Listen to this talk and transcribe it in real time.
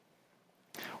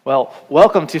Well,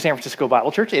 welcome to San Francisco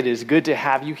Bible Church. It is good to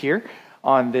have you here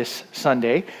on this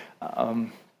Sunday.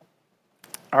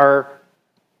 Our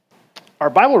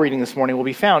Bible reading this morning will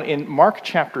be found in Mark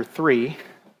chapter 3.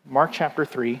 Mark chapter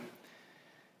 3.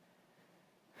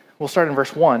 We'll start in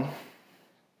verse 1.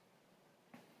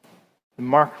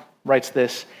 Mark writes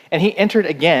this, "And he entered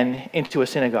again into a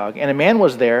synagogue, and a man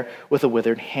was there with a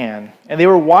withered hand. And they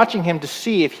were watching him to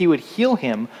see if he would heal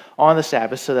him on the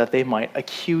Sabbath so that they might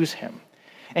accuse him.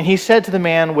 And he said to the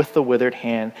man with the withered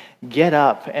hand, 'Get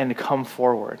up and come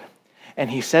forward.'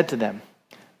 And he said to them,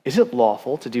 'Is it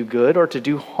lawful to do good or to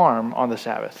do harm on the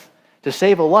Sabbath, to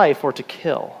save a life or to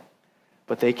kill?'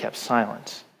 But they kept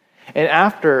silent. And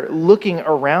after looking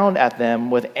around at them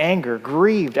with anger,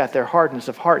 grieved at their hardness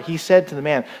of heart, he said to the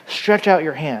man, 'Stretch out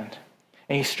your hand.'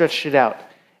 And he stretched it out,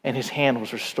 and his hand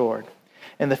was restored.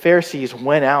 And the Pharisees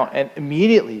went out and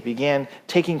immediately began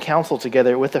taking counsel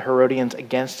together with the Herodians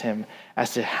against him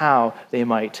as to how they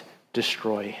might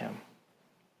destroy him."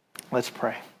 Let's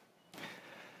pray.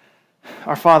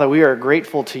 Our Father, we are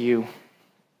grateful to you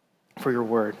for your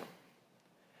word.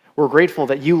 We're grateful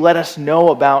that you let us know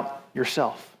about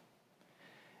yourself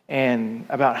and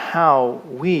about how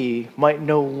we might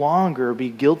no longer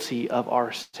be guilty of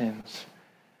our sins.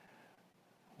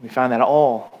 We find that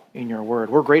all in your word.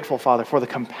 We're grateful, Father, for the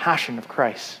compassion of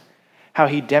Christ, how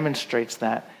he demonstrates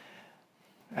that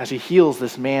as he heals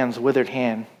this man's withered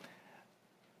hand,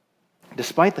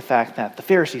 despite the fact that the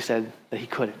Pharisee said that he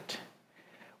couldn't.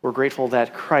 We're grateful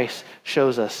that Christ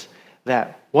shows us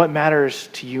that what matters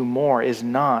to you more is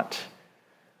not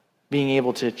being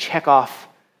able to check off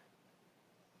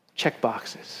check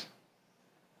boxes,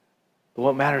 but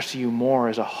what matters to you more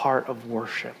is a heart of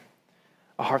worship,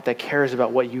 a heart that cares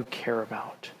about what you care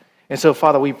about. And so,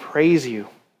 Father, we praise you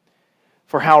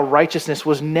for how righteousness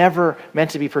was never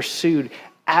meant to be pursued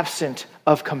absent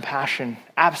of compassion,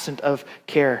 absent of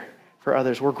care for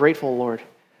others. We're grateful, Lord,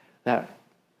 that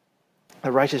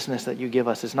the righteousness that you give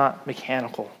us is not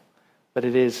mechanical, but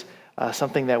it is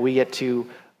something that we get to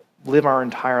live our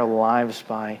entire lives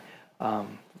by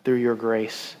through your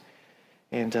grace.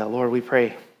 And Lord, we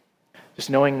pray, just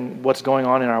knowing what's going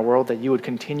on in our world, that you would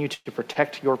continue to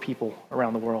protect your people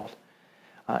around the world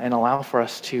and allow for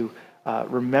us to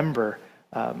remember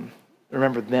them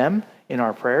in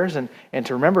our prayers and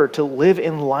to remember to live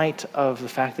in light of the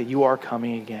fact that you are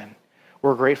coming again.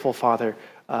 We're grateful, Father,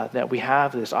 that we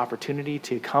have this opportunity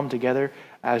to come together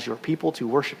as your people to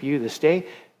worship you this day.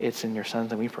 It's in your Son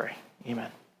that we pray. Amen.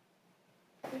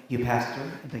 You, Pastor,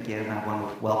 and again, I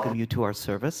want to welcome you to our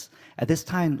service. At this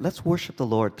time, let's worship the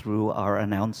Lord through our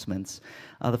announcements.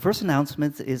 The first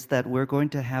announcement is that we're going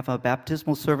to have a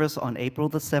baptismal service on April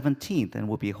the 17th, and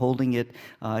we'll be holding it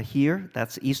here.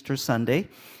 That's Easter Sunday.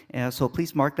 So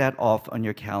please mark that off on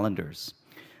your calendars.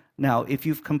 Now, if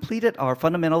you've completed our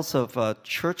Fundamentals of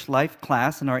Church Life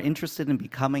class and are interested in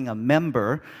becoming a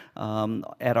member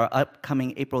at our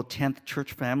upcoming April 10th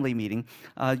church family meeting,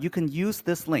 you can use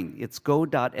this link. It's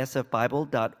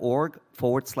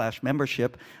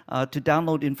go.sfbible.org/membership to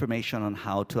download information on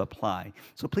how to apply.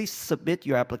 So please submit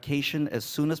your application as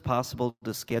soon as possible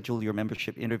to schedule your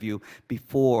membership interview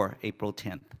before April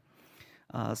 10th.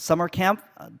 Summer Camp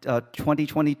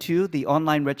 2022, the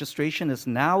online registration is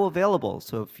now available.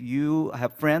 So if you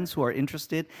have friends who are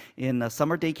interested in a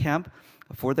summer day camp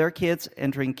for their kids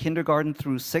entering kindergarten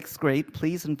through 6th grade,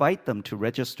 please invite them to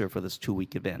register for this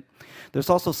 2-week event. There's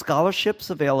also scholarships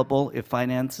available if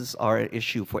finances are an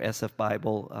issue for SF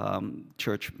Bible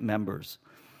church members.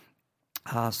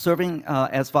 Serving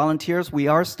as volunteers, we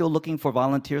are still looking for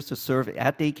volunteers to serve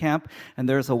at day camp, and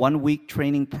there's a 1-week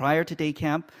training prior to day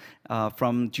camp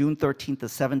from June 13th to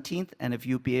 17th, and if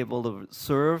you'd be able to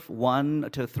serve 1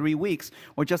 to 3 weeks,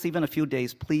 or just even a few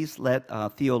days, please let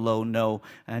Theo Lowe know,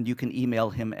 and you can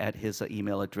email him at his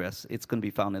email address. It's going to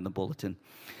be found in the bulletin.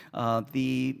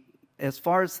 As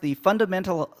far as the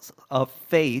Fundamentals of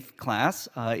Faith class,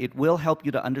 it will help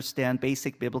you to understand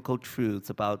basic biblical truths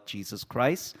about Jesus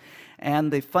Christ.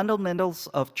 And the Fundamentals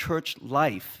of Church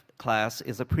Life class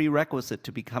is a prerequisite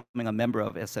to becoming a member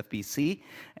of SFBC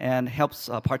and helps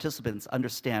participants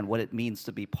understand what it means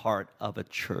to be part of a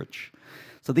church.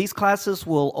 So these classes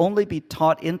will only be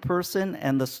taught in person,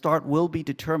 and the start will be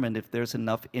determined if there's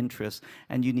enough interest,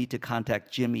 and you need to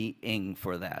contact Jimmy Ng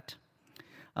for that.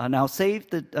 Now save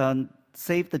the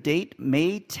date,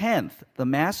 May 10th. The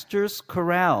Master's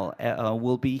Chorale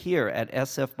will be here at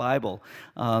SF Bible.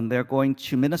 They're going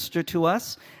to minister to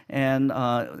us and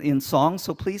in song,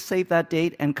 so please save that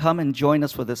date and come and join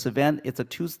us for this event. It's a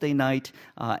Tuesday night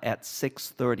at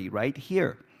 6:30 right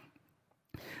here.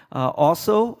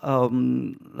 Also,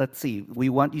 let's see, we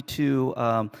want you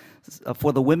to,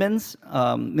 for the women's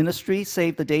ministry,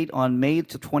 save the date on May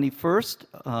the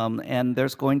 21st, and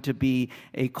there's going to be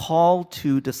a call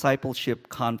to discipleship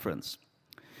conference.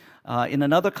 In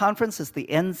another conference is the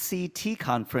NCT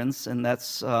conference, and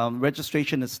that's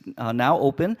registration is now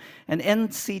open. And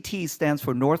NCT stands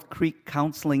for North Creek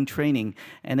Counseling Training,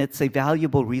 and it's a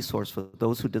valuable resource for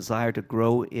those who desire to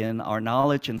grow in our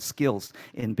knowledge and skills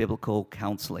in biblical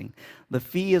counseling. The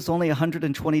fee is only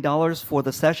 $120 for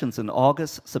the sessions in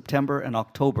August, September, and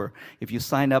October if you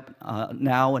sign up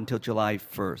now until July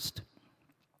 1st.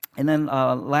 And then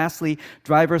lastly,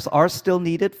 drivers are still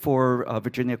needed for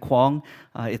Virginia Kwong.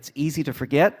 It's easy to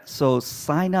forget, so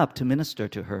sign up to minister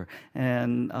to her.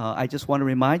 And I just want to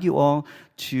remind you all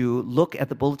to look at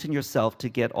the bulletin yourself to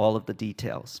get all of the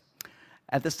details.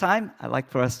 At this time, I'd like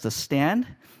for us to stand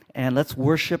and let's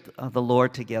worship the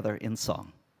Lord together in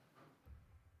song.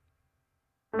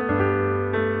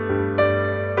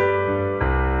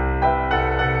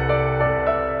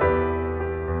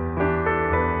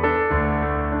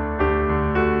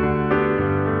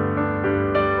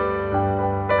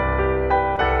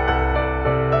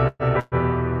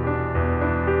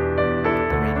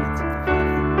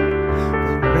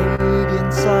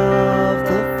 Of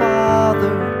the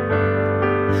Father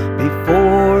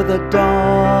before the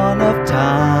dawn of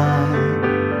time,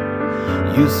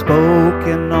 you spoke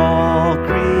and all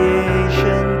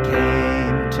creation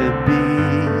came to be.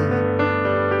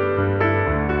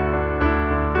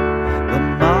 The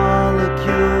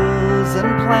molecules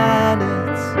and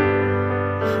planets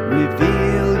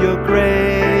reveal your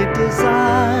great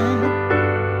design,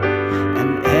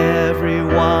 and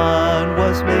everyone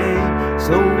was made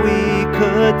so we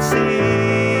could see,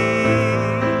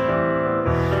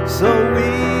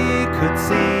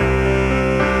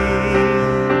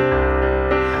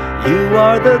 you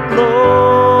are the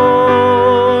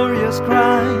glorious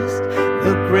Christ,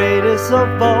 the greatest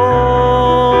of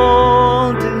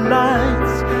all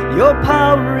delights. Your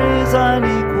power is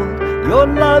unequaled, your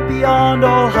love beyond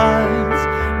all heights.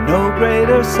 No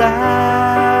greater sacrifice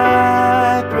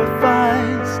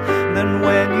than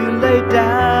when you laid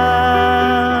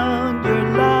down your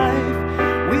life.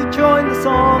 We join the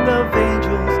song of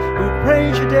angels who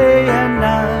praise you day and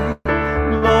night.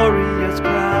 Glorious Christ.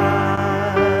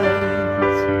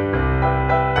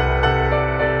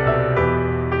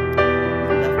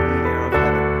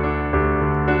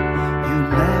 You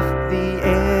left the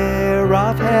air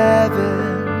of heaven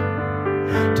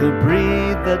to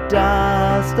breathe the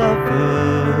dust of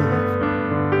earth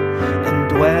and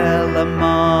dwell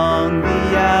among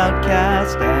the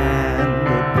outcast and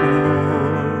the poor.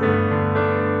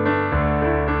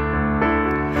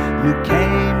 You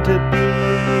came to be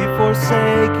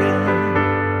forsaken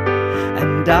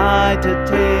and died to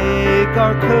take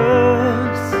our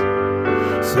curse,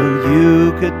 so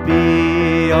you could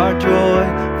be our joy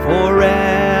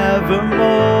forevermore,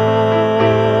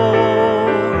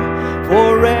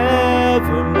 forevermore.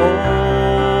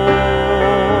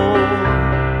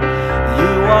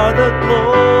 You are the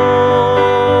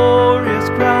glorious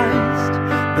Christ,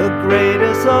 the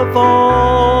greatest of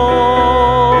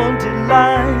all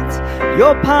delights.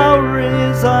 Your power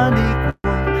is unequaled,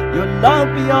 your love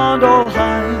beyond all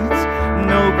heights.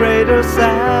 No greater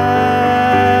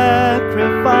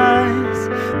sacrifice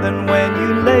than when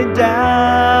you laid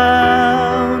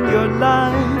down your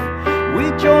life.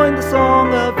 We join the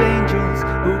song of angels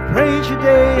who praise you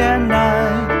day and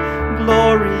night.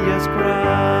 Glorious Christ.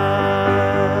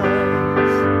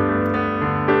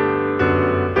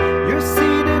 You're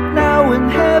seated now in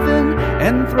heaven,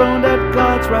 enthroned at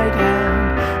God's right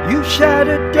hand. You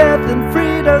shattered death and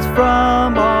freed us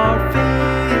from our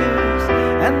fears.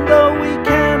 And though we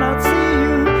cannot see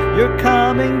you, you're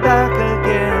coming back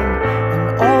again.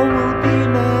 And all will be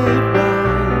made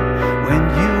right when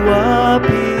you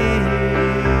appear.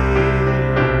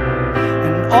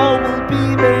 And all will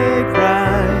be made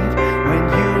right when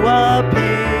you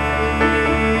appear.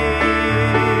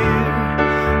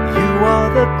 You are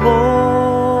the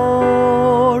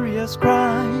glorious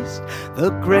Christ,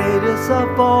 the greatest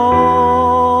of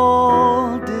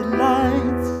all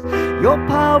delights. Your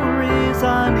power is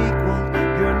unequaled,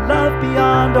 your love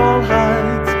beyond all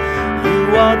heights.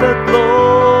 You are the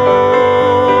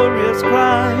glorious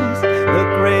Christ, the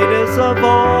greatest of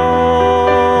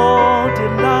all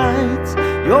delights.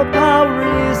 Your power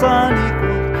is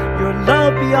unequaled, your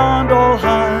love beyond all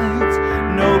heights.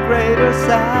 No greater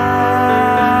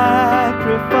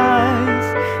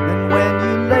sacrifice than when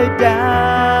you laid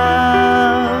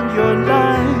down your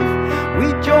life.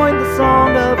 We join the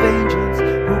song of angels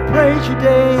who praise you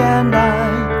day and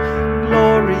night. Lord,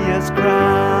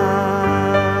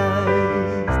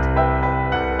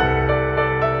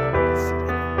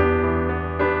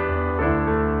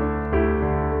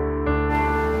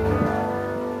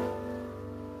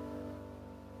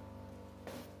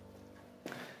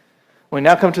 We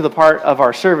now come to the part of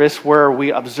our service where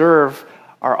we observe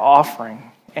our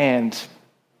offering. And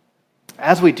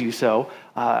as we do so,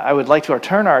 I would like to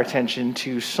turn our attention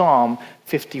to Psalm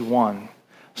 51.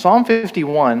 Psalm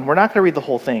 51, we're not going to read the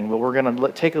whole thing, but we're going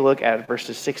to take a look at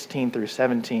verses 16 through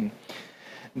 17.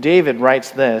 David writes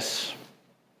this,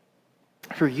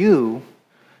 "For you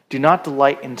do not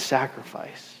delight in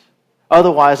sacrifice,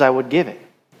 otherwise I would give it.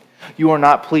 You are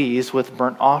not pleased with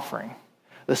burnt offering.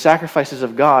 The sacrifices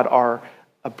of God are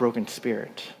a broken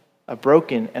spirit, a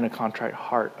broken and a contrite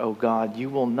heart, O God, you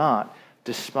will not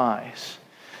despise."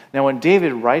 Now, when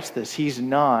David writes this, he's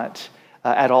not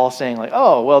at all saying like,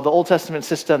 oh, well, the Old Testament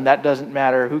system, that doesn't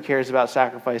matter. Who cares about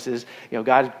sacrifices?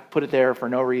 God put it there for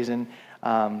no reason.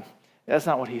 That's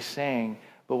not what he's saying.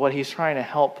 But what he's trying to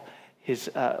help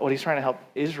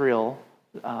Israel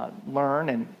learn,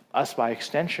 and us by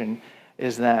extension,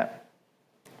 is that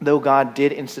though God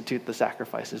did institute the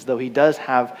sacrifices, though he does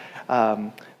have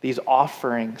these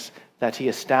offerings that he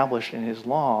established in his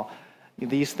law,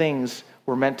 these things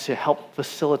were meant to help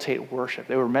facilitate worship.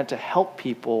 They were meant to help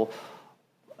people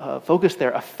focus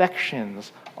their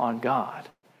affections on God,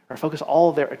 or focus all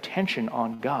of their attention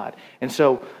on God. And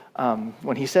so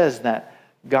when he says that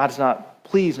God's not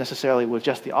pleased necessarily with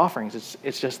just the offerings,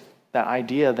 it's just that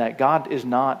idea that God is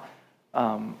not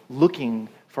looking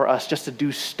for us just to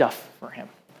do stuff for him,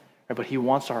 right? But he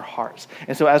wants our hearts.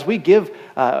 And so as we give,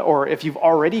 or if you've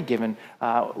already given,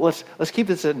 let's keep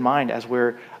this in mind as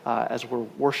we're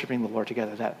worshiping the Lord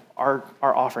together, that our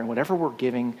offering, whatever we're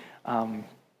giving,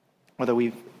 whether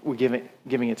we're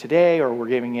giving it today or we're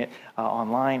giving it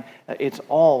online, it's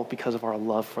all because of our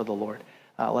love for the Lord.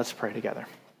 Let's pray together.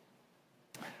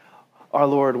 Our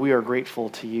Lord, we are grateful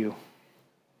to you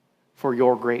for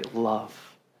your great love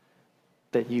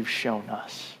that you've shown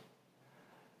us.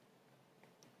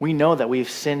 We know that we've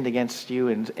sinned against you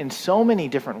in so many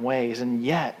different ways, and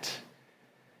yet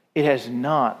it has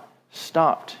not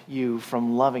stopped you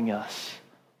from loving us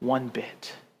one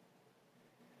bit.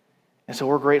 And so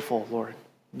we're grateful, Lord,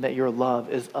 that your love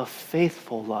is a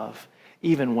faithful love,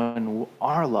 even when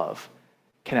our love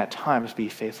can at times be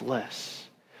faithless.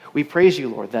 We praise you,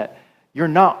 Lord, that you're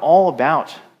not all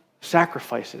about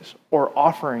sacrifices or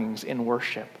offerings in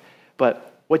worship,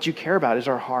 but what you care about is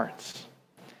our hearts.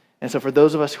 And so for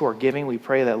those of us who are giving, we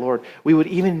pray that, Lord, we would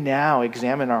even now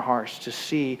examine our hearts to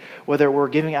see whether we're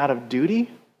giving out of duty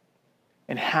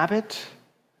and habit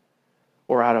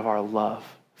or out of our love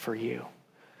for you.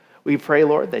 We pray,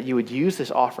 Lord, that you would use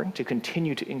this offering to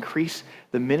continue to increase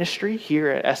the ministry here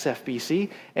at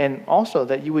SFBC, and also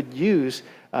that you would use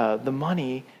the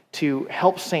money to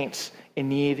help saints in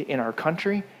need in our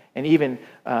country, and even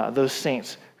those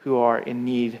saints who are in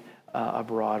need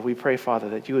abroad. We pray, Father,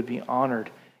 that you would be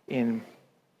honored in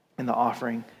the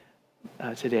offering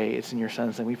today. It's in your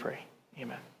Son's name we pray.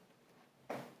 Amen.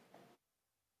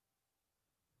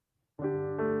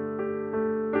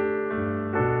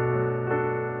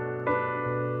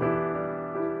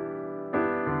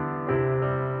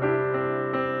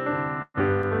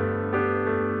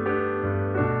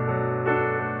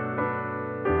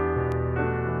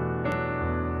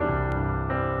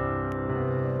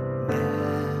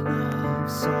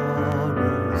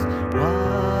 Sorrows,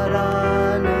 what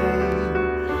a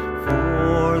name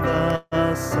for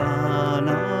the Son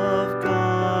of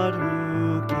God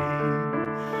who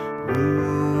came,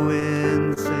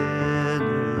 ruined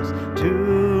sinners to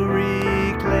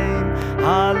reclaim.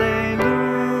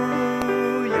 Hallelujah,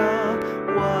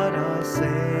 what a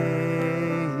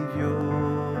Savior,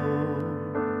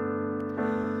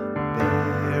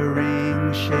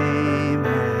 bearing shame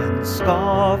and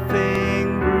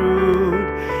scoffing brood.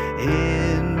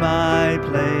 In my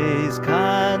place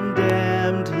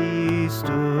condemned he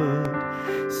stood,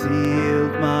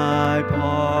 sealed my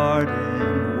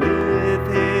pardon with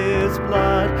his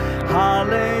blood.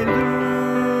 Hallelujah,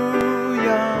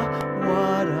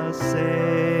 what a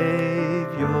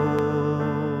Savior.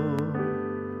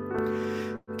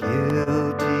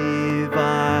 Guilty,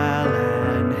 vile,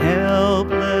 and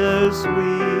helpless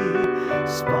we,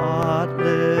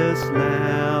 spotless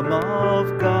Lamb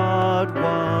of God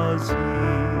was he,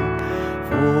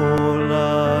 full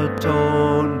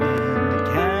atonement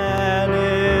can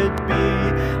it be?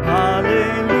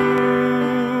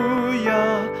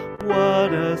 Hallelujah,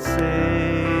 what a Savior.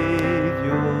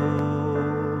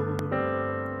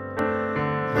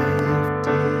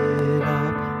 Lifted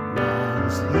up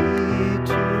was he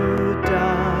to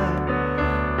die,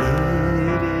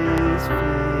 it is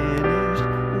finished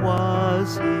was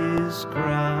his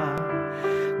cry.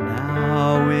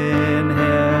 Now in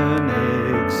heaven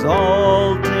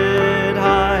exalted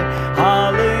high,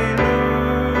 hallelujah,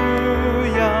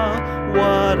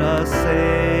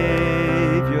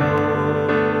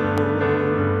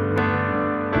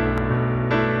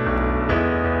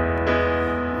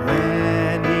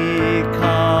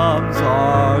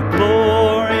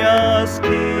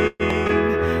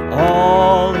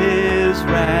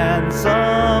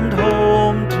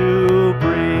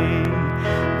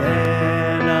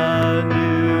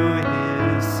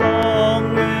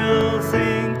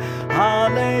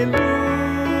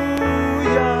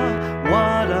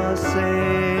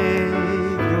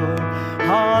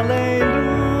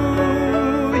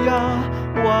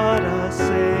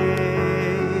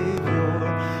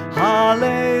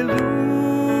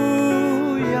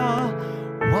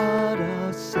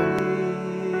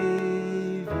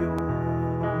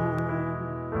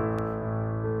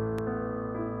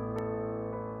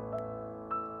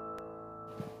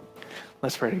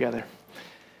 Let's pray together.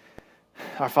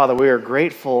 Our Father, we are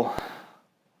grateful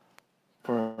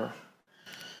for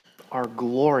our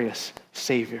glorious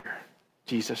Savior,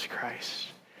 Jesus Christ.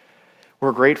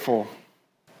 We're grateful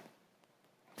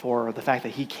for the fact that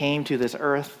he came to this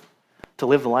earth to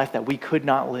live the life that we could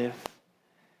not live,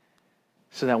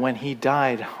 so that when he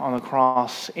died on the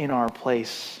cross in our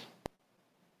place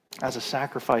as a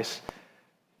sacrifice,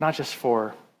 not just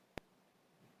for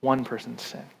one person's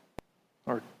sin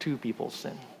or two people's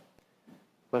sin,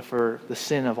 but for the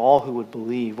sin of all who would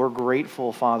believe. We're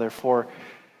grateful, Father, for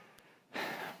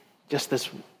just this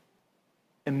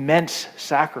immense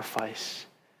sacrifice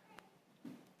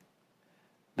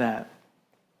that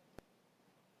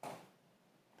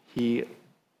he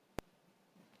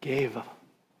gave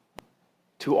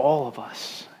to all of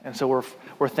us. And so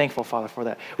we're thankful, Father, for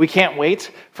that. We can't wait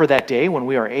for that day when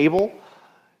we are able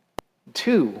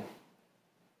to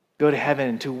go to heaven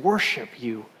and to worship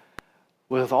you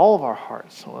with all of our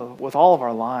hearts, with all of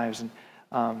our lives,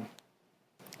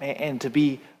 and to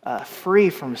be free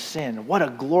from sin. What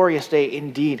a glorious day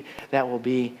indeed that will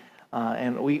be.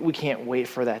 And we can't wait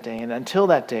for that day. And until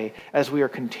that day, as we are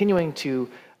continuing to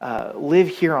live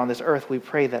here on this earth, we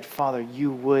pray that, Father,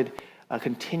 you would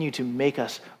continue to make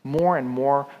us more and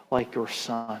more like your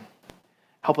Son.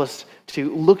 Help us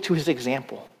to look to his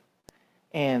example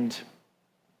and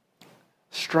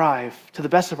strive to the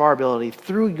best of our ability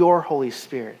through your Holy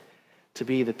Spirit to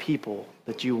be the people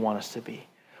that you want us to be.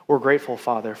 We're grateful,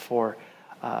 Father, for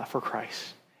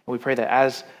Christ. And we pray that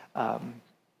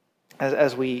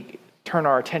as we turn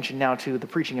our attention now to the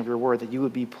preaching of your word, that you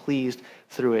would be pleased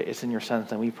through it. It's in your Son's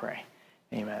name we pray.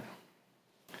 Amen.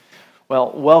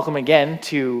 Well, welcome again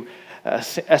to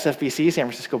SFBC, San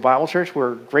Francisco Bible Church.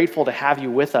 We're grateful to have you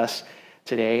with us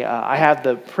today. I have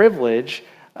the privilege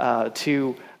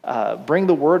to bring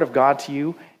the word of God to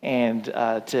you and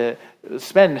to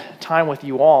spend time with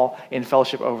you all in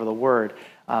fellowship over the word.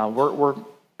 We're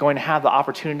going to have the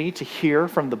opportunity to hear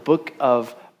from the book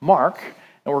of Mark,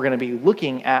 and we're going to be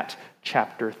looking at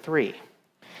chapter 3.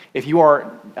 If you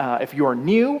are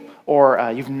new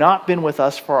or you've not been with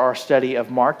us for our study of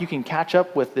Mark, you can catch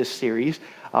up with this series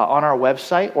on our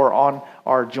website or on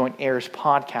our Joint Heirs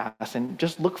podcast, and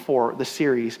just look for the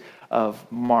series of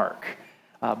Mark.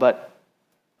 But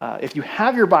if you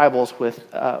have your Bibles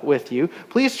with you,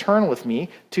 please turn with me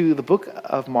to the book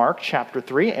of Mark, chapter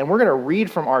 3, and we're going to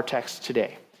read from our text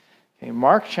today. Okay,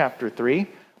 Mark chapter 3.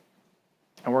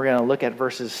 And we're going to look at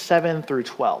verses 7 through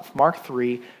 12. Mark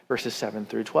 3, verses 7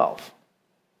 through 12.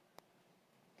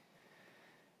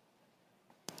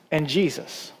 And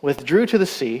Jesus withdrew to the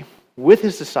sea with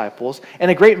his disciples,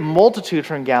 and a great multitude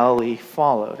from Galilee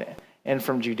followed, and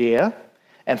from Judea,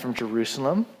 and from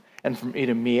Jerusalem, and from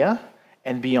Idumea,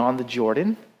 and beyond the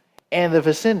Jordan, and the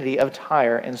vicinity of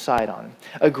Tyre and Sidon.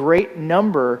 A great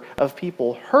number of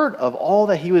people heard of all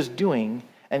that he was doing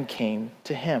and came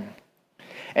to him.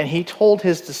 And he told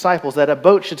his disciples that a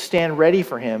boat should stand ready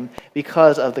for him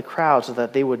because of the crowd, so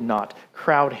that they would not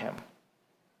crowd him.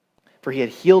 For he had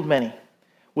healed many,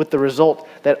 with the result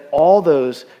that all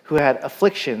those who had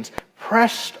afflictions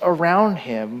pressed around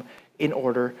him in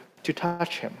order to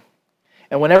touch him.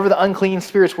 And whenever the unclean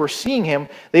spirits were seeing him,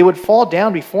 they would fall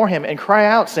down before him and cry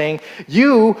out, saying,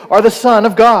 "You are the Son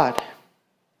of God."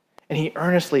 And he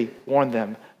earnestly warned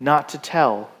them not to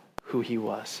tell who he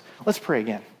was. Let's pray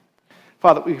again.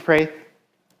 Father, we pray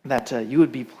that you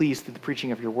would be pleased through the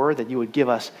preaching of your word, that you would give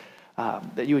us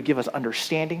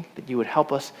understanding, that you would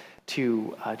help us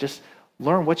to just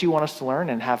learn what you want us to learn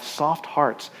and have soft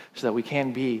hearts so that we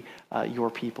can be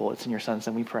your people. It's in your Son's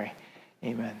name we pray.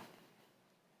 Amen.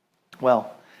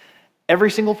 Well, every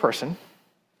single person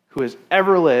who has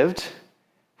ever lived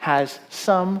has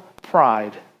some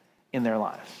pride in their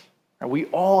lives. We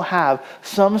all have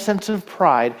some sense of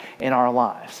pride in our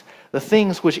lives. The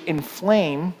things which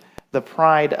inflame the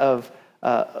pride of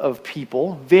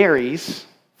people varies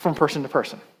from person to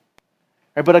person.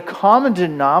 Right? But a common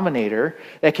denominator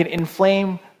that can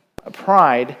inflame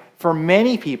pride for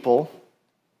many people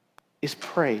is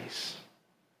praise.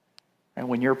 And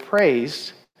when you're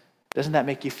praised, doesn't that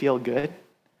make you feel good?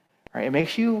 Right? It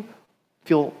makes you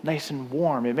feel nice and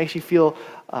warm. It makes you feel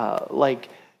like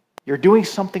you're doing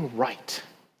something right.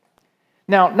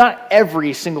 Now, not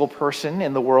every single person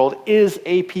in the world is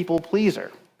a people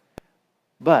pleaser,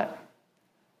 but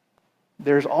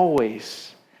there's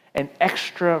always an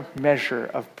extra measure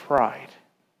of pride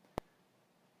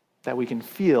that we can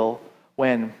feel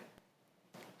when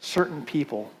certain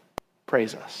people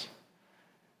praise us.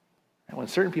 And when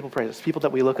certain people praise us, people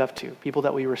that we look up to, people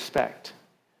that we respect,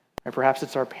 or perhaps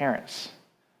it's our parents,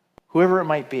 whoever it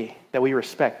might be that we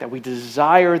respect, that we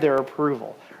desire their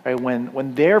approval, right?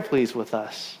 When they're pleased with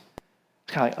us,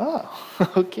 it's kind of like,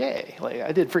 oh, okay, like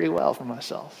I did pretty well for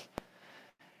myself.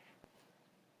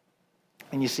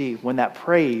 And you see, when that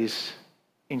praise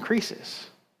increases,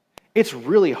 it's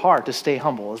really hard to stay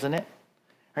humble, isn't it?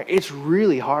 Right? It's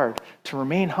really hard to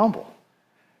remain humble.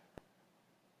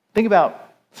 Think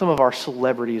about some of our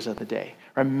celebrities of the day.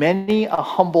 Right? Many a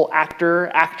humble actor,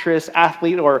 actress,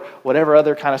 athlete, or whatever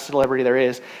other kind of celebrity there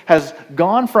is, has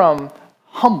gone from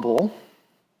humble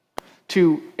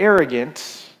to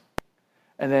arrogant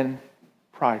and then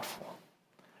prideful.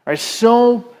 Right?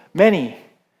 So many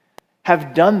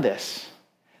have done this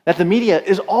that the media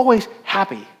is always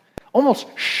happy, almost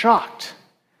shocked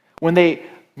when they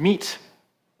meet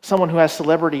someone who has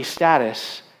celebrity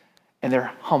status and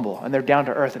they're humble and they're down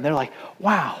to earth and they're like,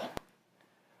 wow,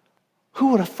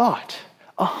 who would have thought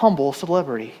a humble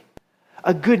celebrity,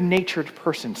 a good-natured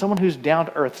person, someone who's down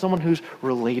to earth, someone who's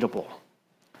relatable.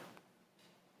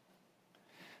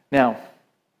 Now,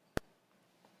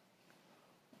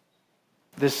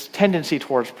 this tendency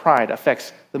towards pride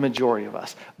affects the majority of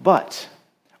us, but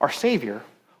our Savior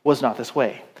was not this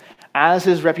way. As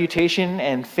his reputation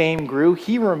and fame grew,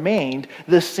 he remained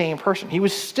the same person. He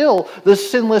was still the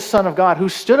sinless Son of God who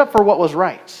stood up for what was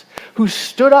right, who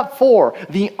stood up for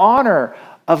the honor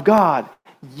of God,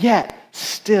 yet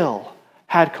still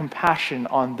had compassion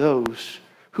on those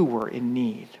who were in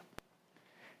need.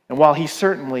 And while he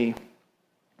certainly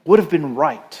would have been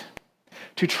right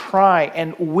to try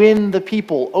and win the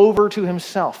people over to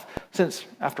himself, since,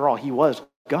 after all, he was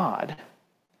God,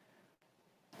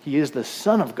 he is the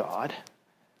Son of God,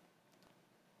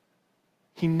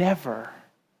 he never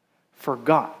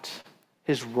forgot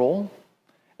his role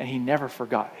and he never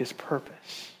forgot his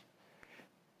purpose.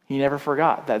 He never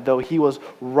forgot that though he was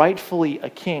rightfully a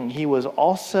king, he was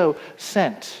also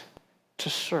sent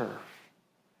to serve.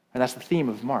 And that's the theme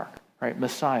of Mark, right?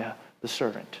 Messiah, the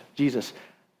servant. Jesus,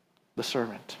 the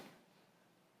servant.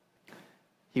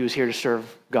 He was here to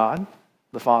serve God,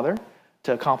 the Father,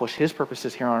 to accomplish his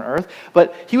purposes here on earth,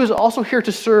 but he was also here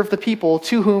to serve the people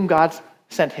to whom God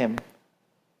sent him.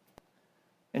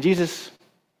 And Jesus,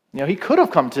 he could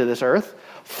have come to this earth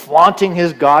flaunting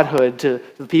his godhood to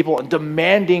the people and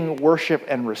demanding worship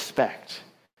and respect.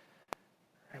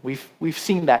 We've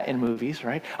seen that in movies,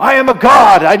 right? I am a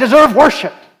god, I deserve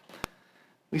worship.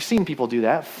 We've seen people do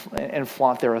that and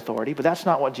flaunt their authority, but that's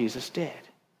not what Jesus did.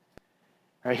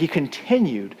 Right? He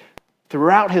continued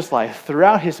throughout his life,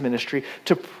 throughout his ministry,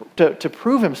 to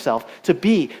prove himself to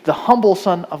be the humble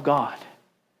Son of God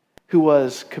who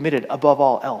was committed above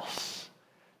all else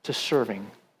to serving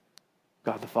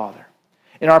God the Father.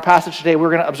 In our passage today, we're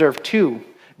going to observe two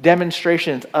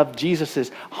demonstrations of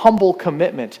Jesus' humble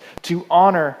commitment to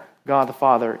honor God the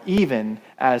Father, even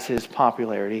as his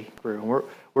popularity grew.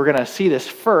 We're going to see this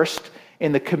first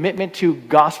in the commitment to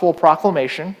gospel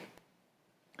proclamation,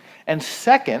 and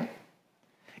second,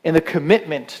 in the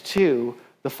commitment to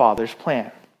the Father's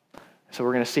plan. So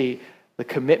we're going to see the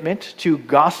commitment to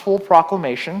gospel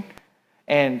proclamation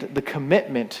and the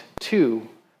commitment to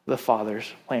the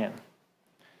Father's plan.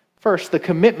 First, the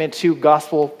commitment to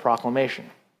gospel proclamation.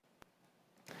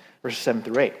 Verses 7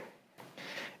 through 8.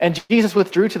 And Jesus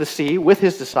withdrew to the sea with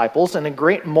his disciples, and a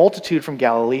great multitude from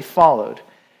Galilee followed,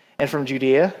 and from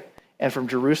Judea, and from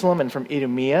Jerusalem, and from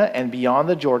Idumea, and beyond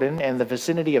the Jordan, and the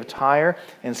vicinity of Tyre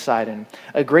and Sidon.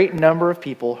 A great number of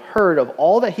people heard of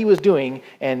all that he was doing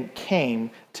and came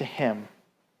to him.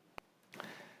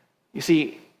 You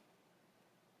see,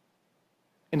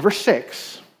 in verse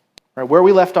 6, right, where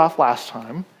we left off last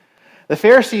time, the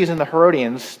Pharisees and the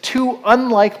Herodians, two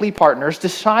unlikely partners,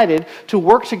 decided to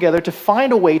work together to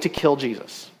find a way to kill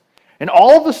Jesus. And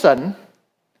all of a sudden,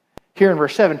 here in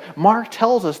verse 7, Mark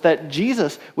tells us that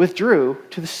Jesus withdrew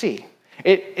to the sea.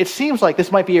 It seems like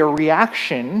this might be a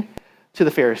reaction to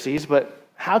the Pharisees, but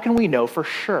how can we know for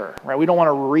sure? Right? We don't want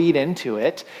to read into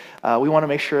it. We want to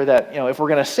make sure that if we're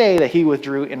going to say that he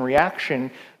withdrew in reaction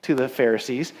to the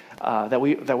Pharisees, that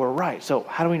we're right. So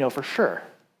how do we know for sure?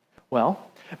 Well,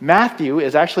 Matthew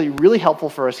is actually really helpful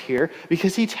for us here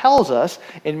because he tells us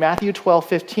in Matthew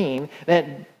 12:15 that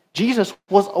Jesus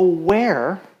was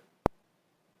aware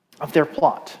of their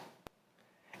plot,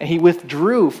 and he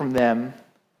withdrew from them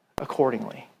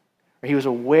accordingly. He was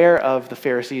aware of the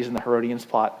Pharisees and the Herodians'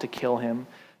 plot to kill him,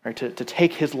 or to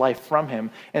take his life from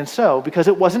him. And so, because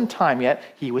it wasn't time yet,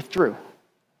 he withdrew.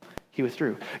 He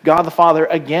withdrew. God the Father,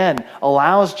 again,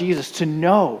 allows Jesus to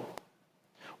know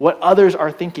what others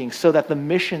are thinking so that the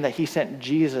mission that he sent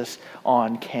Jesus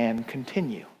on can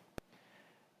continue.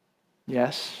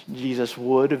 Yes, Jesus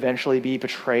would eventually be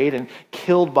betrayed and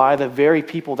killed by the very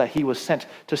people that he was sent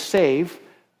to save,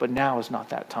 but now is not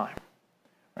that time.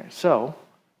 Right, so,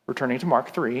 returning to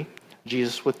Mark 3,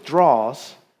 Jesus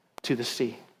withdraws to the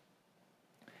sea.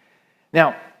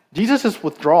 Now, Jesus'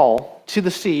 withdrawal to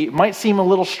the sea might seem a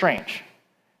little strange,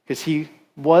 because he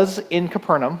was in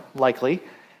Capernaum, likely,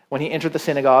 when he entered the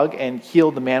synagogue and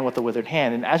healed the man with the withered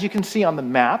hand. And as you can see on the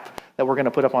map that we're going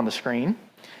to put up on the screen,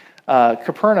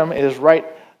 Capernaum is right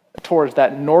towards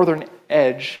that northern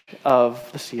edge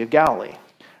of the Sea of Galilee.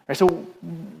 Right, so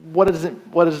what does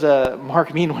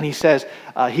Mark mean when he says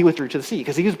he withdrew to the sea?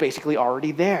 Because he was basically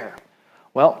already there.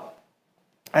 Well,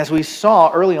 as we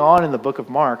saw early on in the book of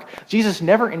Mark, Jesus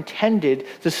never intended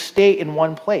to stay in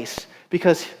one place,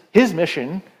 because his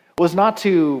mission was not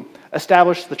to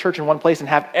establish the church in one place and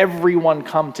have everyone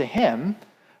come to him,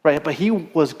 right? But he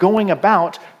was going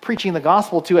about preaching the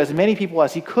gospel to as many people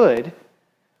as he could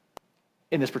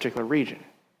in this particular region.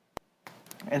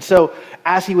 And so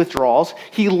as he withdraws,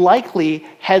 he likely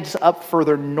heads up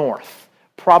further north,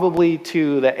 probably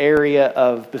to the area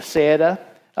of Bethsaida,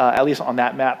 at least on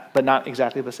that map, but not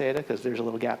exactly Bethsaida, because there's a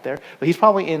little gap there. But he's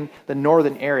probably in the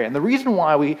northern area. And the reason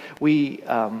why we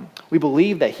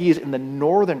believe that he is in the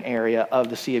northern area of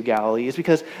the Sea of Galilee is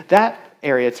because that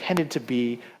area tended to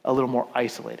be a little more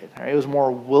isolated. Right? It was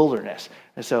more wilderness.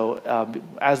 And so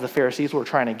as the Pharisees were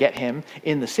trying to get him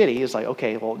in the city, it's like,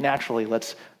 okay, well, naturally,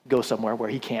 let's go somewhere where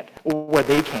he can't, or where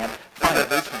they can't find it.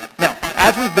 Now,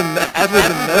 as we've been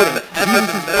noting,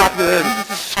 Jesus'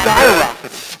 popularity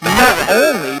skyrockets, not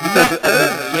only because of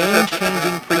his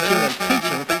game-changing preaching and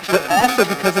teaching, but also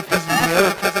because of his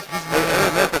miracles of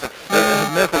healing,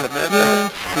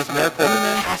 his miracle of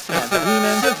casting out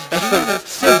demons. And so,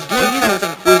 since Jesus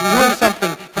was doing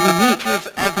something unique,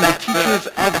 the teachers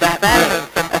of that day,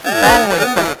 a following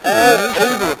from all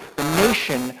over the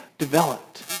nation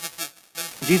developed.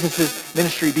 Jesus'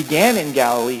 ministry began in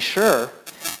Galilee, sure,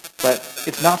 but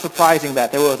it's not surprising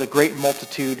that there was a great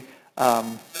multitude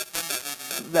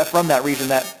that from that region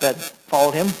that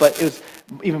followed him, but it was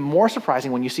even more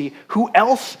surprising when you see who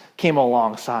else came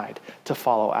alongside to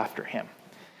follow after him.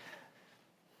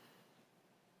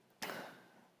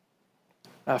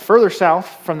 Further south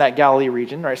from that Galilee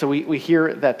region, right? So we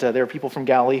hear that there are people from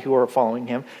Galilee who are following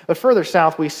him, but further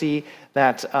south we see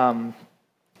that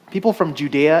people from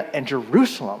Judea and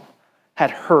Jerusalem had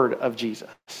heard of Jesus.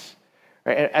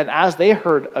 Right? And as they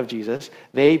heard of Jesus,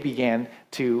 they began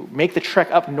to make the trek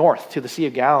up north to the Sea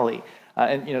of Galilee.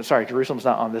 Jerusalem's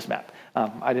not on this map.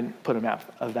 I didn't put a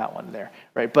map of that one there,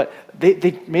 right? But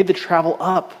they made the travel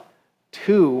up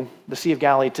to the Sea of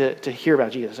Galilee to hear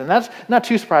about Jesus. And that's not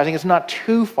too surprising. It's not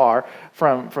too far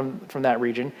from that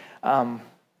region.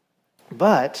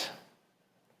 But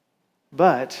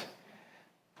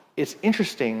it's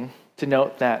interesting to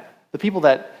note that the people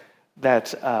that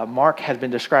Mark has been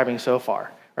describing so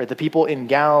far, right? The people in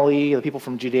Galilee, the people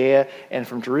from Judea and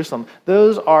from Jerusalem,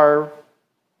 those are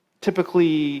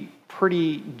typically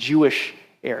pretty Jewish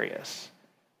areas,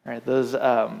 right? Those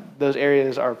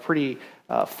areas are pretty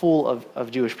full of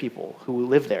Jewish people who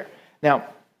live there. Now,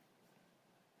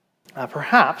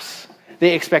 perhaps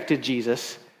they expected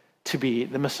Jesus to be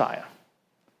the Messiah,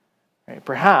 right?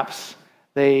 Perhaps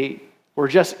they were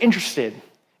just interested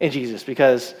in Jesus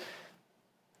because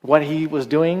what he was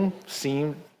doing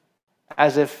seemed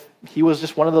as if he was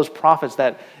just one of those prophets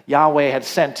that Yahweh had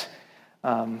sent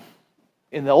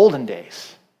in the olden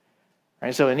days.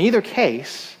 Right? So in either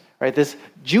case, right, this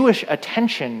Jewish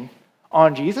attention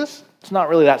on Jesus, it's not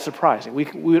really that surprising. We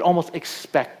would almost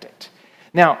expect it.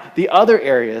 Now, the other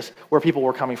areas where people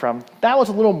were coming from, that was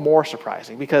a little more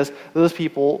surprising because those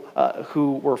people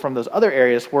who were from those other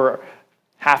areas were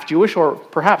half Jewish or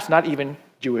perhaps not even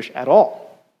Jewish at all.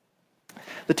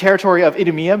 The territory of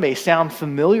Idumea may sound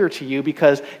familiar to you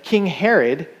because King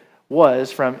Herod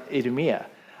was from Idumea.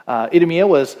 Idumea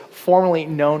was formerly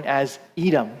known as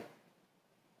Edom.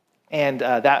 And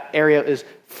that area is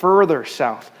further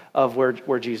south of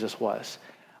where Jesus was.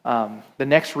 The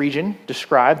next region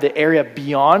described, the area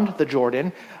beyond the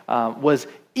Jordan, was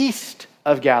east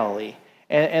of Galilee.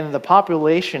 And the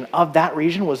population of that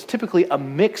region was typically a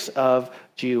mix of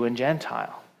Jew and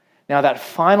Gentile. Now, that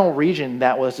final region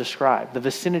that was described, the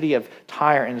vicinity of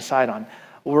Tyre and Sidon,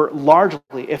 were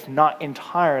largely, if not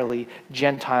entirely,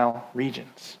 Gentile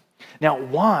regions. Now,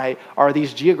 why are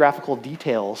these geographical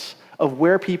details of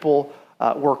where people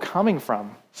were coming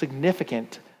from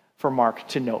significant for Mark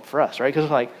to note for us, right? Because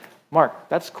it's like, Mark,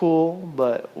 that's cool,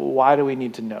 but why do we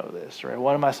need to know this, right?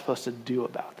 What am I supposed to do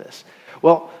about this?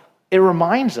 Well, it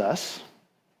reminds us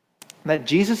that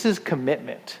Jesus'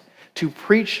 commitment to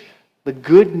preach the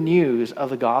good news of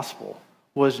the gospel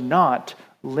was not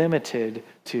limited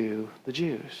to the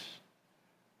Jews.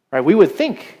 Right? We would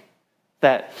think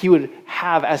that he would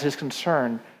have as his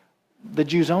concern the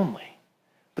Jews only.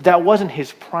 But that wasn't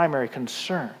his primary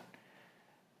concern.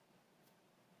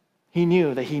 He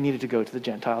knew that he needed to go to the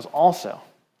Gentiles also.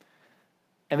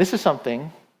 And this is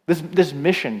something, this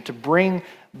mission to bring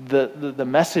the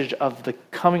message of the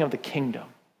coming of the kingdom,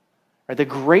 right, the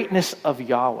greatness of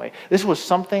Yahweh, this was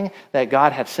something that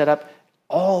God had set up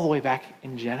all the way back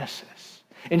in Genesis.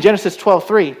 In Genesis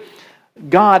 12:3,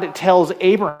 God tells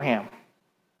Abraham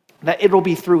that it will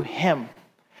be through him,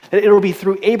 that it will be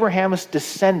through Abraham's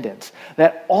descendants,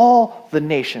 that all the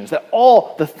nations, that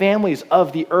all the families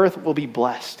of the earth will be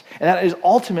blessed. And that is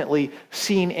ultimately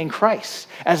seen in Christ.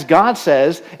 As God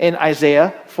says in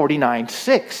Isaiah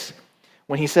 49:6,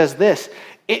 when he says this,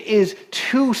 "It is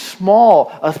too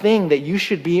small a thing that you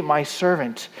should be my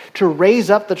servant, to raise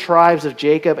up the tribes of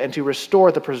Jacob and to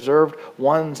restore the preserved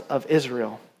ones of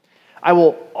Israel. I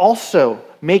will also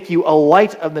make you a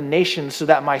light of the nations so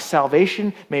that my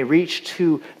salvation may reach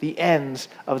to the ends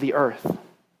of the earth."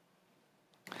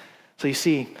 So you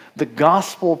see, the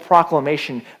gospel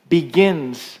proclamation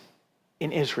begins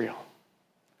in Israel.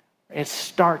 It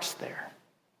starts there.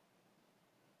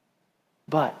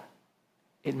 But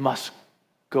it must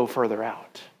go further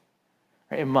out.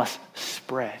 It must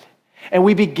spread. And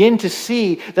we begin to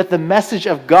see that the message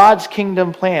of God's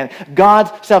kingdom plan,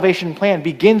 God's salvation plan,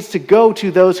 begins to go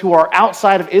to those who are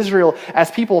outside of Israel,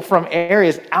 as people from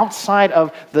areas outside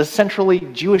of the centrally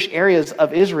Jewish areas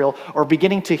of Israel are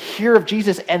beginning to hear of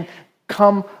Jesus and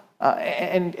come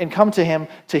to him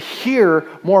to hear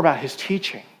more about his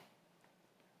teaching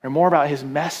or more about his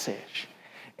message.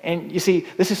 And you see,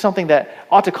 this is something that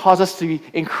ought to cause us to be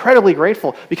incredibly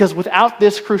grateful, because without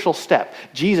this crucial step,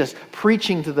 Jesus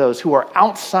preaching to those who are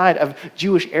outside of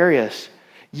Jewish areas,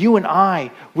 you and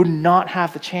I would not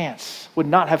have had the chance,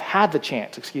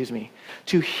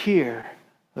 to hear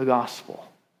the gospel.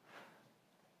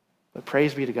 But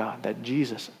praise be to God that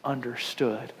Jesus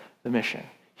understood the mission.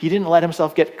 He didn't let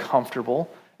himself get comfortable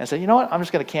and say, you know what, I'm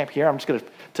just going to camp here. I'm just going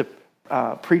to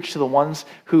preach to the ones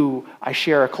who I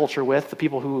share a culture with, the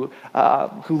people who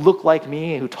look like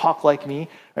me, who talk like me.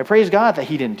 Right? Praise God that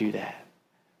he didn't do that.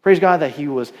 Praise God that he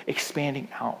was expanding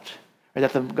out, right?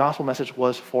 That the gospel message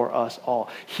was for us all.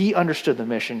 He understood the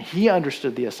mission, he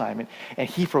understood the assignment, and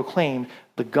he proclaimed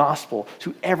the gospel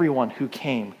to everyone who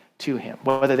came to him,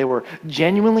 whether they were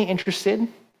genuinely interested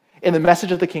in the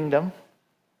message of the kingdom,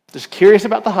 just curious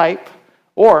about the hype,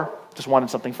 or just wanted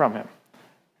something from him.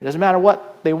 It doesn't matter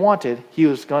what they wanted, he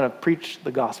was going to preach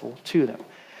the gospel to them.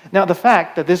 Now, the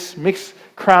fact that this mixed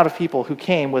crowd of people who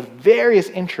came with various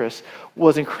interests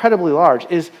was incredibly large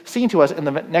is seen to us in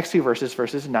the next few verses,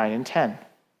 verses 9 and 10.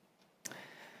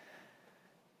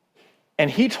 "And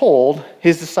he told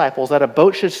his disciples that a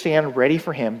boat should stand ready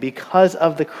for him because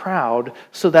of the crowd,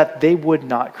 so that they would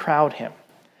not crowd him.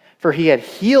 For he had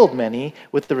healed many,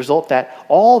 with the result that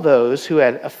all those who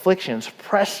had afflictions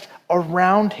pressed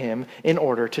around him in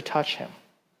order to touch him."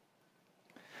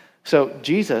 So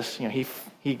Jesus,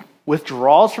 he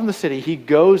withdraws from the city, he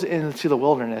goes into the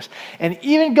wilderness, and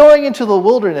even going into the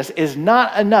wilderness is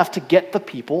not enough to get the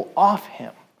people off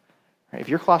him. Right? If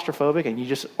you're claustrophobic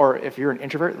and or if you're an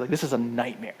introvert, like, this is a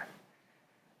nightmare.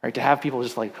 Right? To have people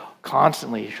just like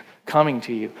constantly coming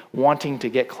to you, wanting to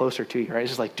get closer to you, right?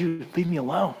 It's just like, dude, leave me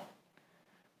alone.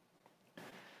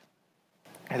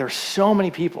 And there are so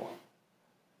many people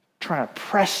trying to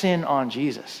press in on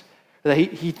Jesus that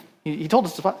he told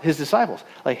his disciples,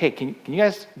 like, hey, can you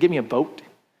guys get me a boat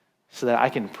so that I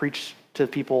can preach to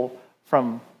people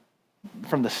from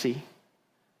the sea?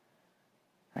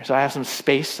 Right, so I have some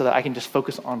space so that I can just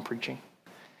focus on preaching.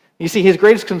 You see, his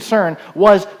greatest concern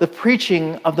was the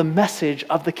preaching of the message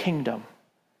of the kingdom,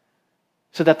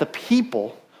 so that the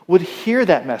people would hear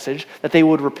that message, that they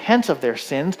would repent of their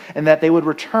sins, and that they would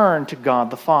return to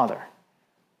God the Father.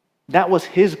 That was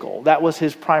his goal. That was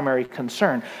his primary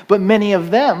concern. But many of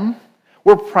them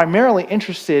were primarily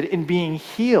interested in being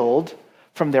healed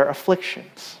from their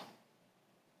afflictions.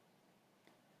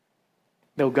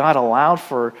 Though God allowed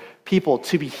for people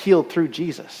to be healed through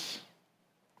Jesus,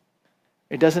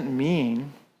 it doesn't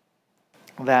mean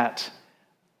that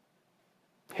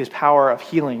his power of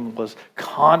healing was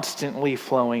constantly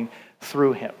flowing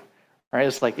through him. Right?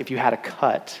 It's like if you had a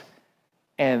cut,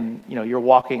 and you're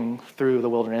walking through the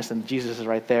wilderness and Jesus is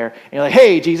right there, and you're like,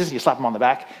 hey, Jesus, and you slap him on the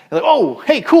back. You're like, oh,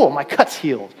 hey, cool, my cut's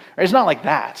healed. Right? It's not like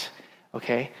that,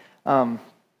 okay?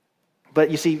 But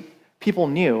you see, people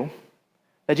knew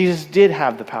that Jesus did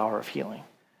have the power of healing,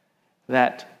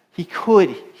 that he could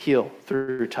heal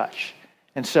through touch.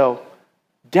 And so,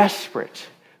 desperate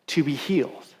to be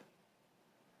healed.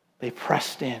 They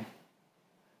pressed in,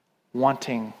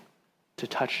 wanting to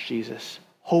touch Jesus,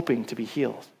 hoping to be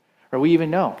healed. Or we even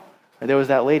know, there was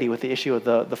that lady with the issue of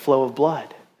the flow of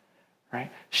blood, right?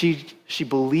 She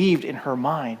believed in her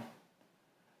mind,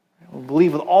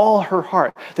 believed with all her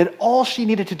heart that all she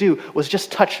needed to do was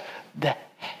just touch the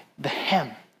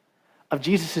hem of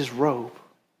Jesus' robe.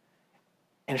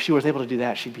 And if she was able to do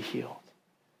that, she'd be healed.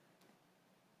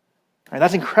 Right,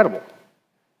 that's incredible.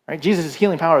 Right? Jesus'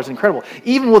 healing power is incredible.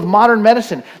 Even with modern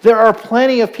medicine, there are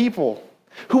plenty of people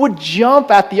who would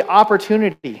jump at the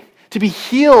opportunity to be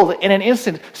healed in an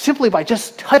instant simply by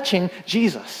just touching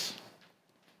Jesus.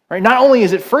 Right? Not only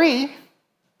is it free,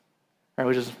 right,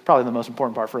 which is probably the most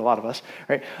important part for a lot of us,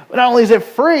 right? But not only is it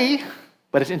free,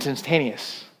 but it's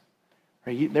instantaneous.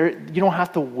 Right? You don't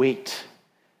have to wait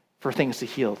for things to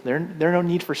heal. There's no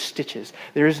need for stitches.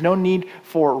 There is no need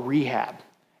for rehab.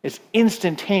 It's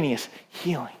instantaneous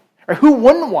healing. Or who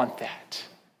wouldn't want that?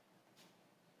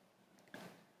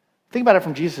 Think about it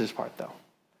from Jesus' part, though.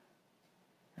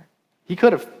 He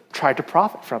could have tried to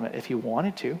profit from it if he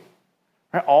wanted to.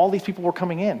 Right? All these people were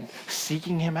coming in,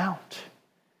 seeking him out.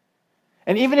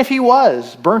 And even if he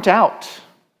was burnt out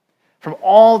from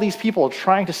all these people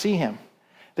trying to see him,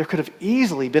 there could have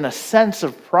easily been a sense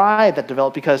of pride that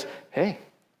developed because, hey,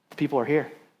 the people are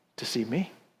here to see me.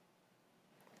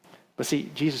 But see,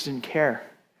 Jesus didn't care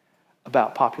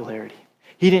about popularity.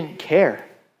 He didn't care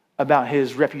about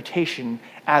his reputation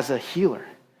as a healer.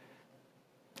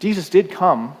 Jesus did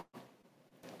come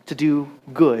to do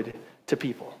good to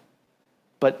people,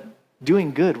 but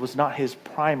doing good was not his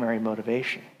primary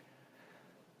motivation.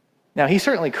 Now, he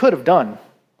certainly could have done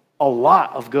a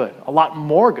lot of good, a lot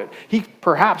more good. He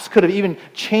perhaps could have even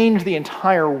changed the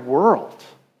entire world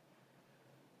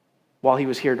while he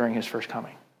was here during his first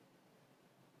coming.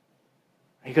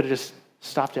 He could have just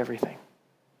stopped everything,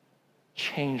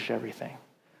 changed everything,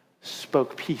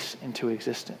 spoke peace into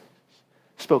existence,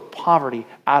 spoke poverty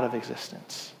out of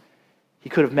existence. He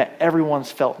could have met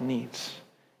everyone's felt needs.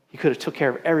 He could have took care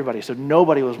of everybody so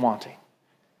nobody was wanting.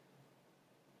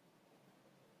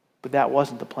 But that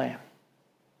wasn't the plan.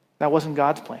 That wasn't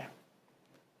God's plan.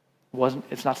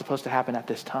 It's not supposed to happen at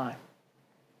this time.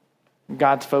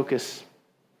 God's focus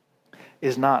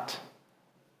is not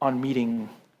on meeting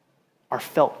our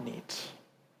felt needs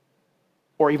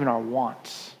or even our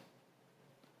wants.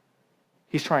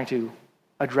 He's trying to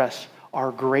address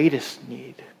our greatest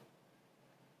need.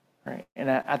 Right? And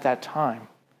at that time,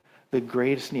 the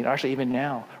greatest need, actually even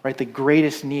now, right, the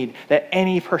greatest need that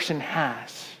any person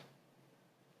has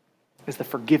is the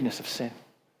forgiveness of sin.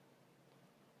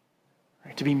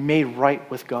 Right? To be made right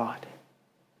with God.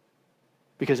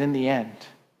 Because in the end,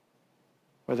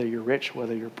 whether you're rich,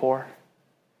 whether you're poor,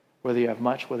 whether you have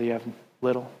much, whether you have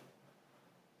little,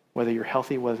 whether you're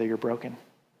healthy, whether you're broken,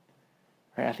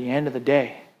 right, at the end of the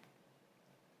day,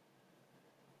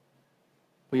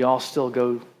 we all still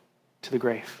go to the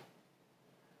grave.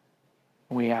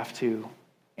 And we have to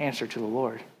answer to the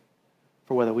Lord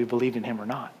for whether we believed in him or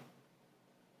not.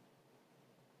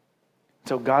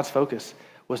 So God's focus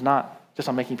was not just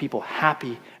on making people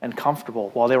happy and comfortable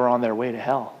while they were on their way to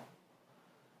hell.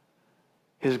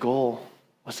 His goal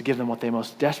was to give them what they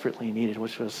most desperately needed,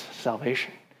 which was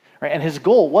salvation. Right? And his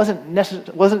goal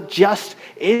wasn't just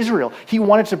Israel. He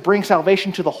wanted to bring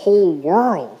salvation to the whole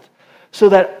world so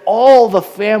that all the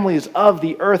families of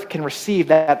the earth can receive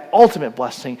that ultimate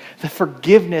blessing, the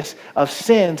forgiveness of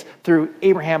sins through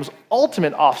Abraham's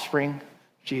ultimate offspring,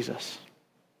 Jesus.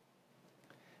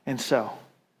 And so,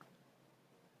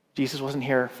 Jesus wasn't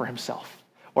here for himself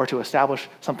or to establish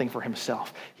something for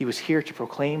himself. He was here to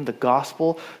proclaim the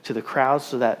gospel to the crowds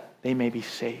so that they may be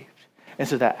saved. And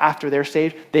so that after they're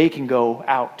saved, they can go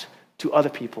out to other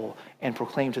people and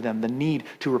proclaim to them the need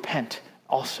to repent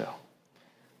also.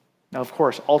 Now, of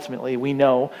course, ultimately, we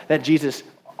know that Jesus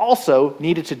also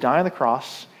needed to die on the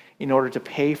cross in order to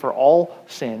pay for all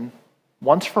sin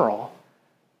once for all.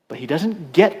 But he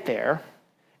doesn't get there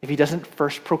if he doesn't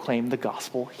first proclaim the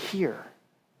gospel here.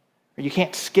 You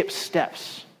can't skip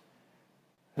steps.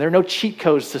 There are no cheat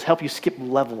codes to help you skip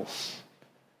levels.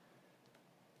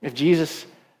 If Jesus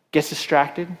gets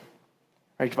distracted,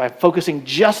 right, by focusing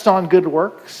just on good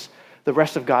works, the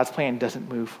rest of God's plan doesn't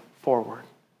move forward.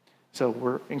 So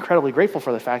we're incredibly grateful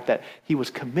for the fact that he was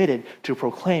committed to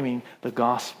proclaiming the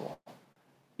gospel,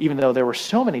 even though there were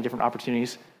so many different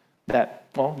opportunities that,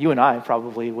 well, you and I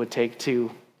probably would take to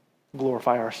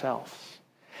glorify ourselves.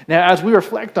 Now, as we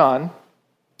reflect on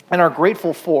and are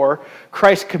grateful for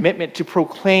Christ's commitment to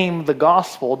proclaim the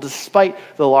gospel despite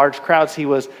the large crowds he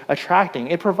was attracting,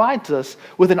 it provides us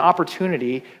with an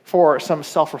opportunity for some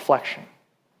self-reflection.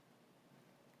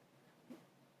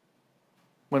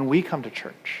 when we come to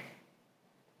church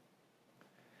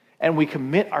and we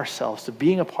commit ourselves to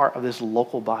being a part of this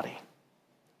local body,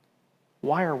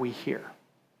 why are we here?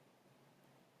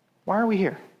 Why are we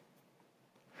here?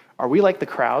 Are we like the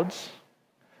crowds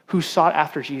who sought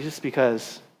after Jesus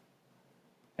because,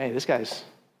 hey, this guy's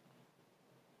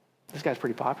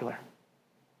pretty popular.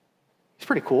 He's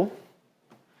pretty cool.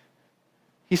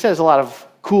 He says a lot of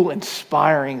cool,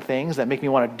 inspiring things that make me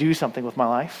want to do something with my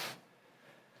life.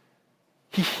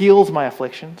 He heals my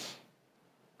afflictions.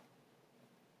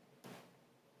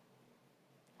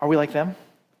 Are we like them?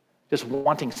 Just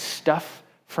wanting stuff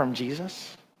from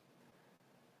Jesus?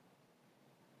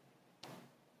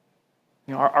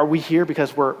 Are we here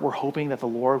because we're hoping that the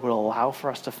Lord would allow for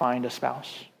us to find a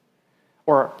spouse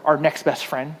or our next best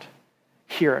friend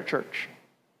here at church?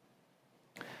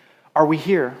 Are we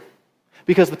here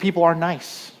because the people are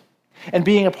nice and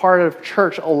being a part of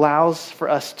church allows for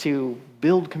us to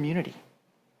build community?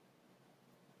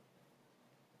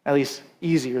 At least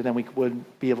easier than we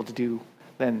would be able to do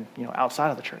than outside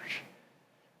of the church.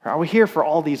 Or are we here for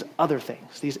all these other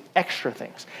things, these extra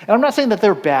things? And I'm not saying that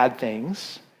they're bad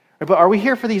things, but are we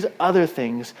here for these other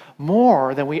things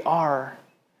more than we are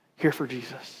here for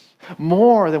Jesus?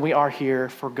 More than we are here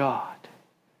for God?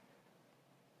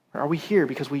 Or are we here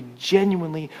because we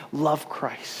genuinely love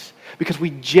Christ? Because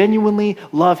we genuinely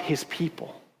love his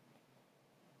people?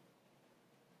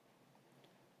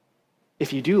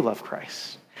 If you do love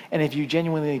Christ, and if you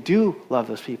genuinely do love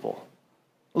those people,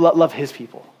 love his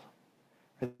people,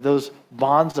 those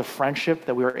bonds of friendship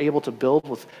that we are able to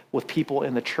build with people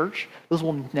in the church, those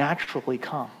will naturally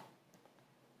come.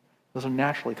 Those will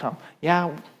naturally come.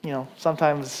 Yeah,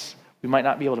 sometimes we might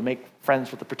not be able to make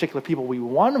friends with the particular people we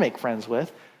want to make friends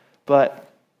with,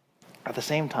 but at the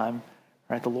same time,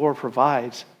 right, the Lord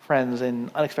provides friends in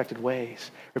unexpected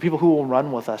ways, or people who will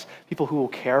run with us, people who will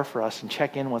care for us and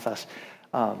check in with us.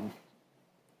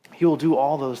 He will do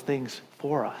all those things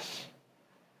for us.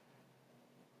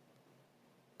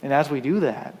 And as we do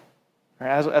that, or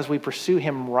as we pursue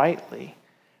him rightly,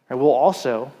 right, we'll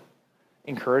also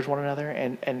encourage one another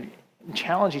and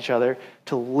challenge each other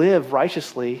to live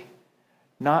righteously,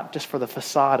 not just for the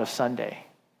facade of Sunday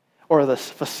or the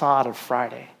facade of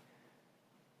Friday,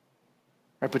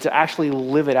 right, but to actually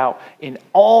live it out in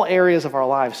all areas of our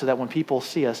lives so that when people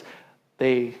see us,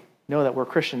 they know that we're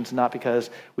Christians not because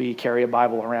we carry a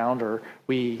Bible around or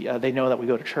they know that we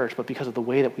go to church, but because of the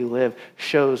way that we live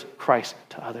shows Christ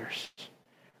to others.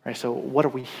 Right? So what are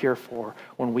we here for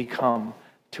when we come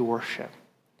to worship?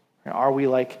 Right? Are we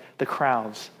like the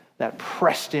crowds that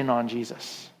pressed in on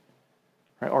Jesus?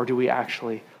 Right? Or do we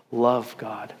actually love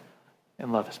God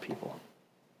and love his people?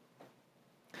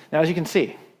 Now, as you can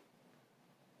see,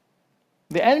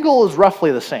 the end goal is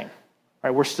roughly the same. Right,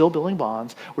 we're still building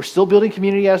bonds. We're still building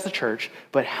community as the church,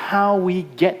 but how we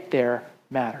get there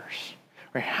matters.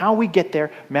 Right? How we get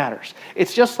there matters.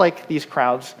 It's just like these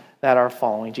crowds that are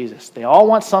following Jesus. They all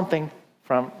want something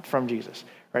from Jesus.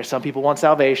 Right? Some people want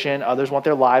salvation. Others want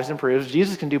their lives improved.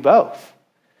 Jesus can do both.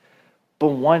 But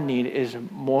one need is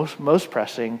most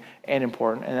pressing and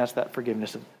important, and that's that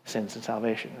forgiveness of sins and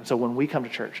salvation. And so when we come to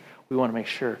church, we want to make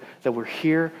sure that we're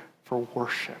here for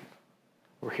worship.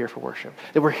 We're here for worship.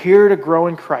 That we're here to grow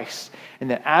in Christ. And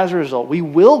that as a result, we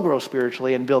will grow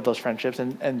spiritually and build those friendships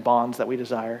and bonds that we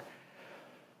desire,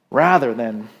 rather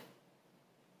than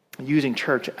using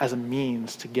church as a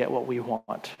means to get what we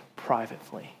want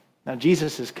privately. Now,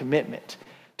 Jesus' commitment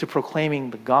to proclaiming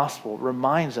the gospel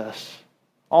reminds us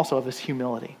also of his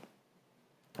humility.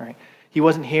 All right? He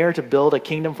wasn't here to build a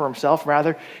kingdom for himself.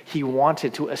 Rather, he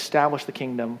wanted to establish the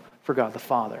kingdom for God the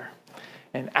Father.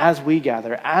 And as we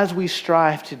gather, as we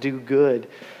strive to do good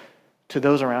to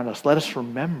those around us, let us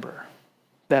remember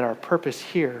that our purpose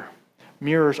here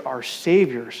mirrors our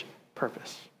Savior's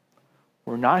purpose.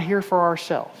 We're not here for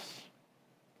ourselves.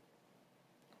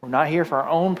 We're not here for our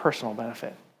own personal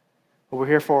benefit, but we're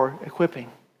here for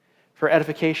equipping, for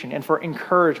edification, and for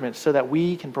encouragement so that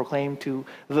we can proclaim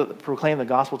the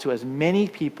gospel to as many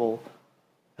people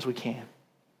as we can.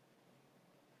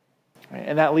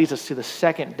 And that leads us to the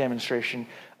second demonstration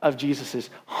of Jesus'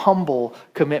 humble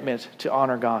commitment to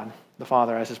honor God, the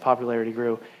Father, as his popularity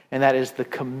grew. And that is the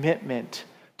commitment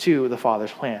to the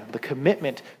Father's plan. The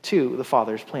commitment to the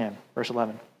Father's plan. Verse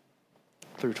 11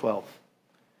 through 12.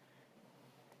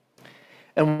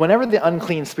 And whenever the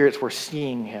unclean spirits were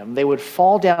seeing him, they would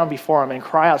fall down before him and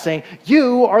cry out, saying,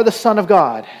 "You are the Son of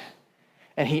God."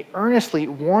 And he earnestly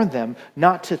warned them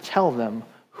not to tell them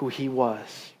who he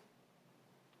was.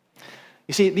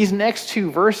 You see, these next two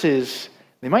verses,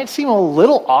 they might seem a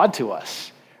little odd to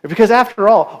us. Because after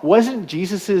all, wasn't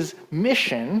Jesus'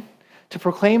 mission to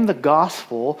proclaim the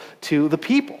gospel to the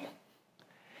people.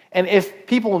 And if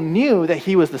people knew that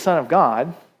he was the Son of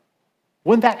God,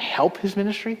 wouldn't that help his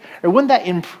ministry? Or wouldn't that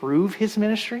improve his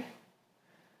ministry?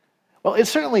 Well, it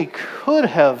certainly could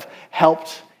have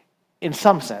helped in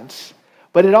some sense,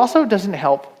 but it also doesn't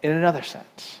help in another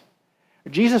sense.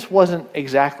 Jesus wasn't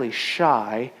exactly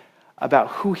shy about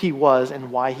who he was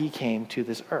and why he came to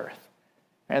this earth.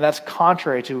 And that's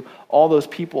contrary to all those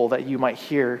people that you might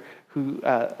hear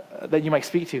that you might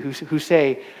speak to who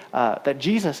say that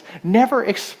Jesus never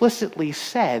explicitly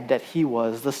said that he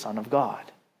was the Son of God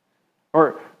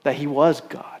or that he was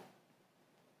God.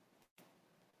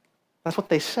 That's what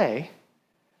they say,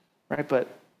 right? But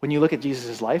when you look at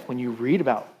Jesus' life, when you read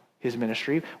about his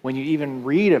ministry, when you even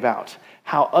read about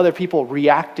how other people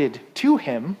reacted to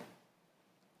him,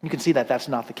 you can see that that's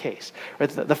not the case. Right?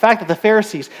 The fact that the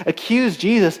Pharisees accused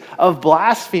Jesus of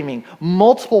blaspheming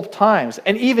multiple times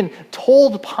and even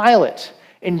told Pilate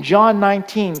in John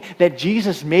 19 that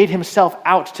Jesus made himself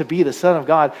out to be the Son of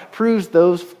God proves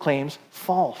those claims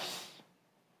false.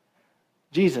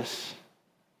 Jesus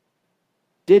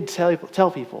did tell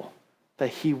people that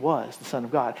he was the Son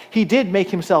of God. He did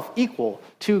make himself equal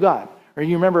to God. Or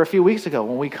you remember a few weeks ago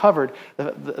when we covered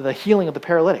the healing of the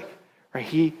paralytic. Right?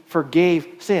 He forgave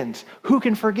sins. Who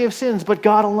can forgive sins but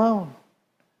God alone?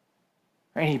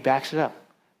 Right? And he backs it up.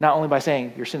 Not only by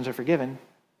saying, your sins are forgiven,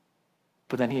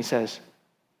 but then he says,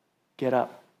 get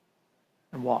up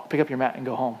and walk. Pick up your mat and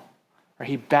go home. Right?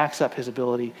 He backs up his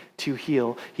ability to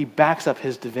heal. He backs up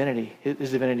his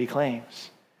divinity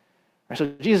claims. Right? So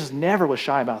Jesus never was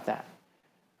shy about that.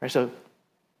 Right? So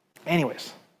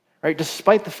anyways, right,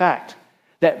 despite the fact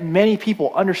that many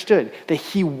people understood that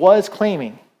he was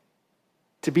claiming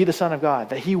to be the Son of God,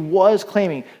 that he was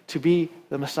claiming to be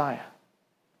the Messiah.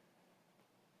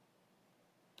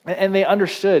 And they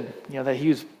understood, that he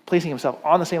was placing himself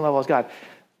on the same level as God.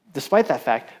 Despite that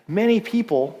fact, many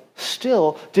people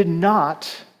still did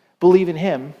not believe in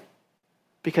him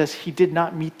because he did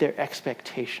not meet their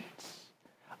expectations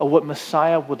of what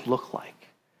Messiah would look like,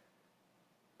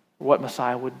 what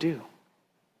Messiah would do.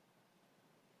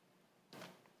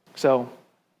 So,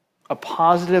 a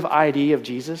positive ID of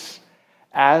Jesus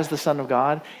as the Son of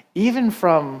God, even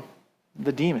from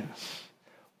the demons,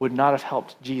 would not have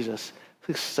helped Jesus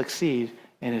succeed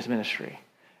in his ministry.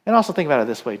 And also think about it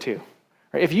this way too.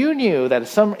 Right? If you knew that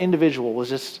some individual was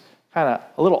just kind of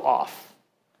a little off,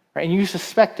 right, and you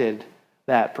suspected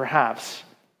that perhaps,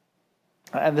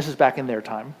 and this is back in their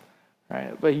time,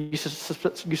 right, but you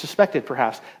suspected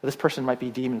perhaps that this person might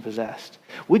be demon-possessed,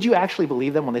 would you actually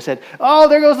believe them when they said, oh,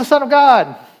 there goes the Son of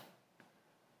God?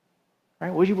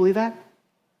 Right? Would you believe that?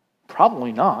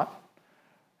 Probably not.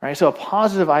 Right? So a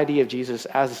positive idea of Jesus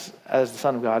as the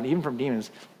Son of God, even from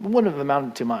demons, wouldn't have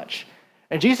amounted to much.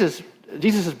 And Jesus'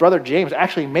 brother James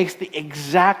actually makes the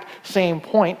exact same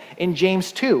point in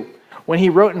James 2, when he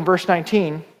wrote in verse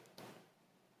 19,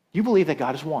 you believe that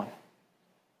God is one.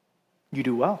 You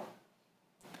do well.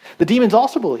 The demons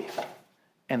also believe,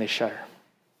 and they shudder.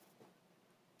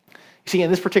 You see,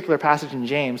 in this particular passage in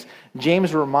James,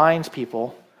 James reminds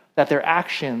people that their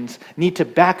actions need to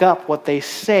back up what they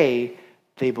say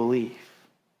they believe.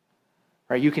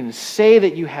 Right? You can say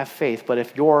that you have faith, but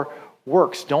if your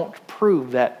works don't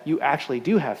prove that you actually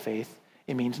do have faith,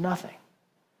 it means nothing.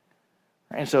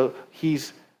 Right? And so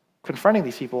he's confronting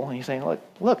these people, and he's saying,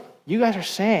 look, you guys are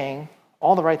saying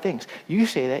all the right things. You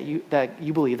say that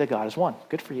you believe that God is one.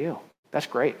 Good for you. That's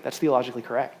great. That's theologically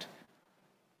correct.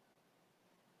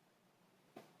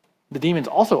 The demons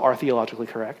also are theologically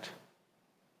correct.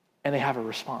 And they have a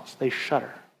response. They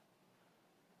shudder.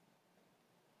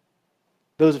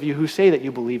 Those of you who say that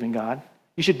you believe in God,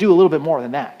 you should do a little bit more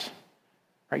than that.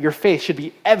 Right? Your faith should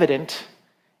be evident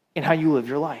in how you live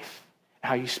your life,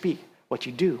 how you speak, what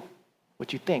you do,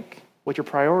 what you think, what your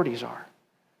priorities are.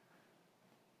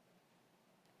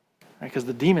 Right? Because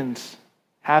the demons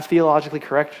have theologically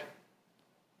correct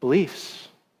beliefs.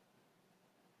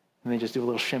 And they just do a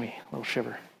little shimmy, a little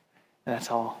shiver. And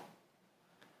that's all.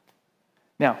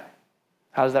 Now,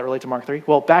 how does that relate to Mark 3?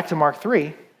 Well, back to Mark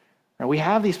 3, right, we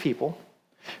have these people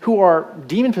who are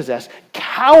demon-possessed,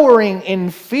 cowering in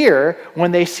fear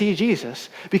when they see Jesus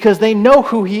because they know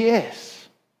who he is.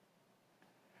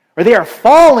 Or they are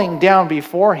falling down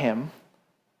before him,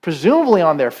 presumably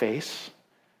on their face,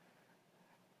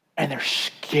 and they're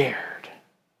scared.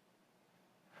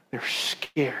 They're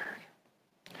scared.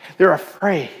 They're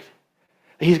afraid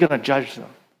that he's going to judge them.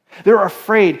 They're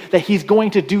afraid that he's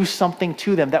going to do something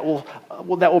to them that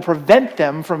will prevent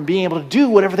them from being able to do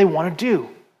whatever they want to do.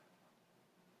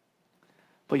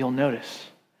 But you'll notice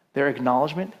their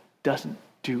acknowledgement doesn't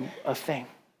do a thing.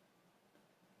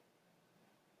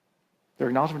 Their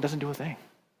acknowledgement doesn't do a thing.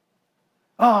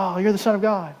 Oh, you're the Son of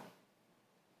God.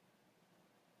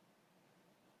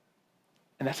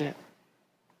 And that's it.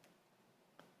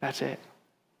 That's it.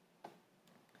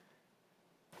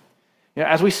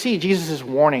 As we see Jesus'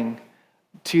 warning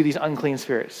to these unclean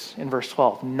spirits in verse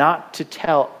 12, not to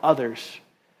tell others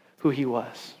who he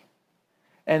was.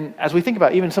 And as we think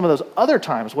about even some of those other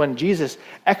times when Jesus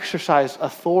exercised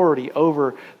authority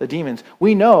over the demons,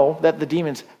 we know that the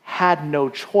demons had no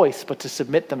choice but to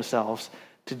submit themselves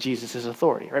to Jesus'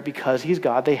 authority, right? Because he's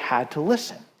God, they had to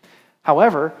listen.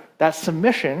 However, that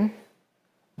submission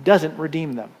doesn't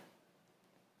redeem them,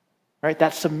 right?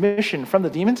 That submission from the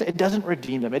demons, it doesn't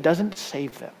redeem them. It doesn't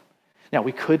save them. Now,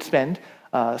 we could spend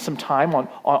some time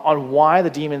on why the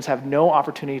demons have no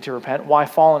opportunity to repent, why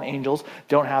fallen angels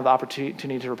don't have the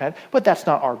opportunity to repent, but that's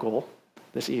not our goal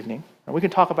this evening. And we can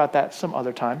talk about that some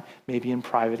other time, maybe in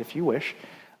private if you wish.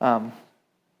 But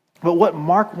what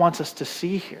Mark wants us to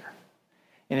see here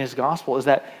in his gospel is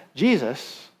that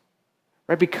Jesus,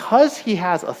 right, because he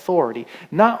has authority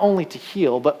not only to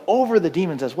heal, but over the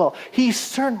demons as well, he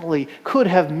certainly could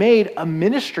have made a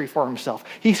ministry for himself.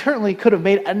 He certainly could have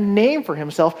made a name for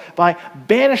himself by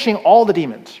banishing all the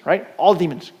demons, right? All the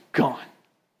demons, gone.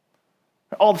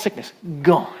 All the sickness,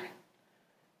 gone.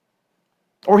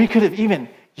 Or he could have even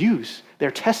used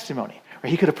their testimony, or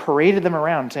he could have paraded them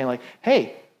around saying like,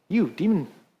 hey, you, demon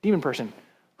person,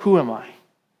 who am I?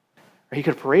 Or he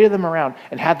could have paraded them around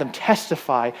and had them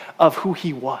testify of who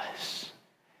he was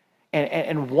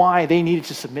and why they needed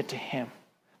to submit to him.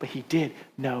 But he did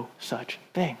no such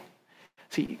thing.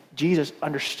 See, Jesus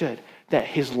understood that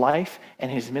his life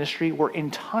and his ministry were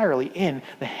entirely in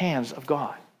the hands of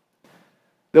God.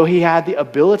 Though he had the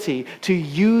ability to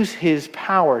use his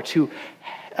power to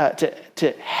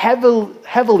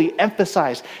heavily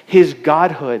emphasize his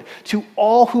godhood to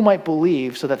all who might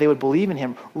believe so that they would believe in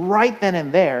him right then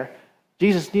and there,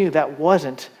 Jesus knew that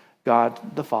wasn't God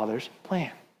the Father's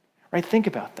plan. Right? Think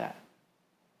about that.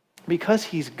 Because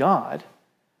he's God,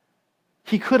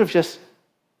 he could have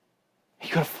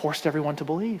forced everyone to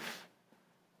believe.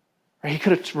 Right? He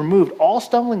could have removed all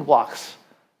stumbling blocks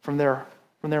from their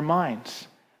minds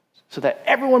so that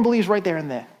everyone believes right there and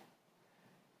then.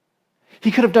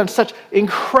 He could have done such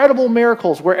incredible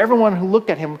miracles where everyone who looked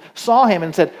at him saw him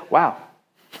and said, wow,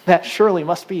 that surely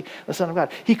must be the Son of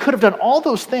God. He could have done all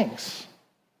those things.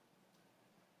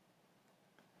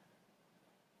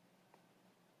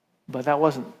 But that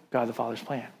wasn't God the Father's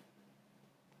plan.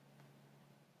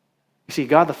 You see,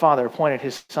 God the Father appointed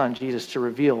his Son, Jesus, to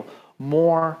reveal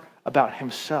more about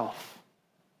himself,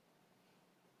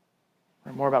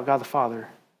 or more about God the Father,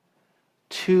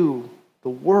 to the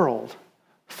world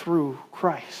through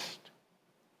Christ.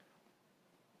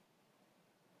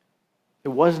 It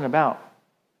wasn't about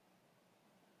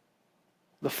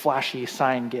the flashy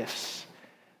sign gifts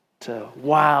to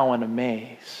wow and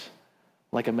amaze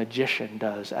like a magician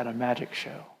does at a magic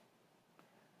show.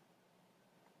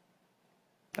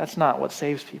 That's not what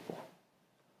saves people.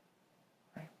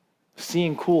 Right?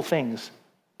 Seeing cool things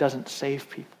doesn't save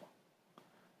people.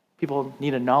 People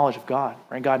need a knowledge of God,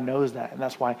 right? God knows that, and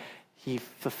that's why he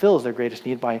fulfills their greatest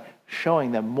need by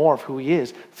showing them more of who he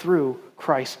is through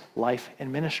Christ's life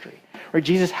and ministry. Right?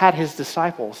 Jesus had his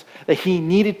disciples that he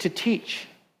needed to teach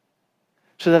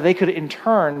so that they could in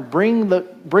turn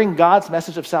bring God's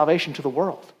message of salvation to the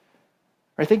world.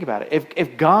 Right? Think about it.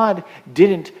 If God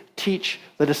didn't teach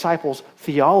the disciples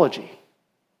theology,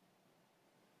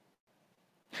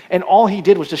 and all he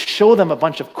did was just show them a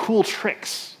bunch of cool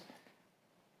tricks,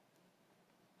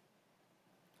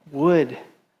 would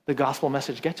the gospel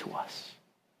message get to us?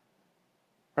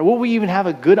 Or will we even have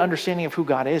a good understanding of who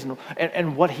God is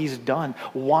and what he's done,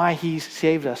 why he's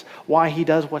saved us, why he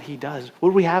does what he does?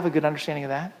 Would we have a good understanding of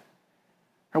that?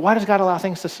 Or why does God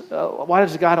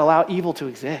allow evil to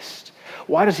exist?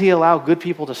 Why does he allow good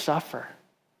people to suffer?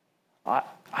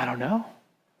 I don't know.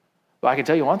 But I can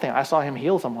tell you one thing. I saw him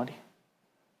heal somebody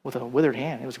with a withered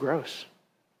hand. It was gross,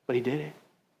 but he did it.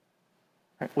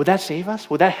 Right? Would that save us?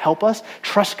 Would that help us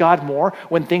trust God more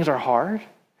when things are hard?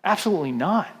 Absolutely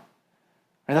not.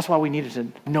 And that's why we needed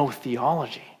to know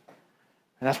theology.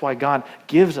 And that's why God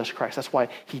gives us Christ. That's why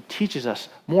he teaches us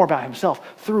more about himself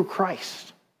through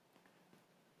Christ.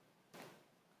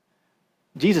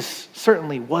 Jesus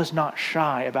certainly was not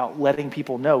shy about letting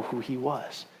people know who he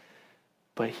was.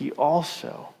 But he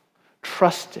also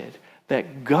trusted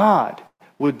that God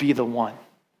would be the one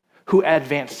who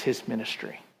advanced his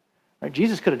ministry. Right?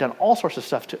 Jesus could have done all sorts of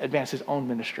stuff to advance his own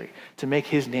ministry, to make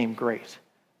his name great.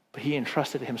 But he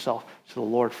entrusted himself to the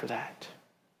Lord for that.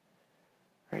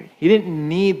 Right? He didn't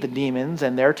need the demons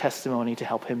and their testimony to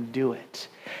help him do it.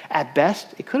 At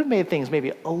best, it could have made things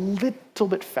maybe a little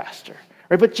bit faster.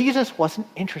 Right? But Jesus wasn't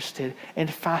interested in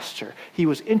faster. He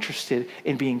was interested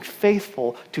in being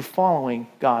faithful to following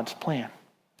God's plan.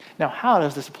 Now, how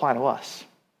does this apply to us?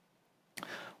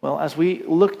 Well, as we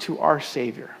look to our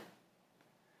Savior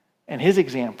and his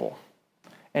example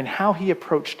and how he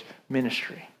approached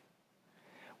ministry,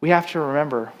 we have to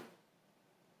remember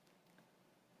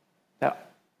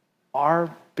that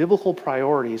our biblical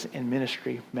priorities in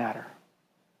ministry matter,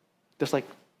 just like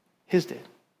his did.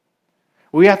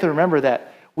 We have to remember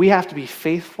that we have to be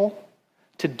faithful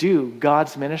to do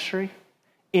God's ministry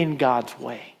in God's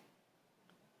way,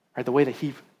 right? The way that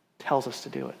he tells us to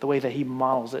do it, the way that he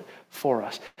models it for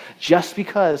us. Just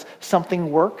because something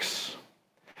works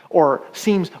or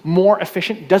seems more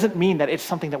efficient doesn't mean that it's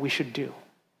something that we should do.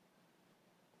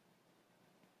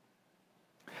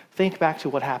 Think back to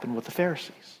what happened with the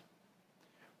Pharisees.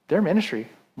 Their ministry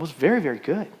was very, very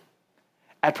good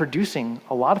at producing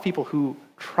a lot of people who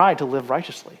tried to live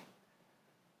righteously.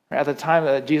 At the time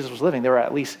that Jesus was living, there were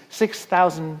at least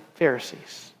 6,000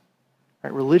 Pharisees,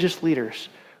 right, religious leaders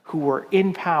who were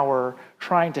in power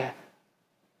trying to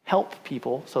help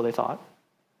people, so they thought,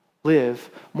 live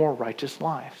more righteous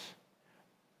lives.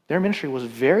 Their ministry was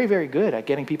very, very good at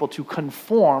getting people to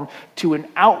conform to an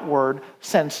outward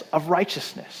sense of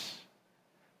righteousness.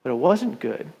 But it wasn't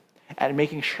good at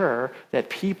making sure that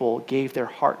people gave their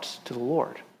hearts to the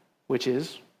Lord, which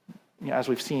is, as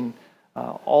we've seen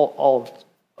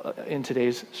in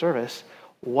today's service,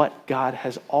 what God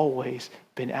has always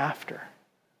been after.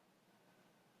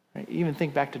 Right? Even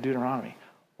think back to Deuteronomy.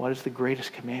 What is the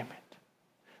greatest commandment?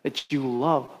 That you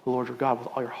love the Lord your God with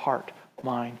all your heart,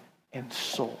 mind, and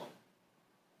soul.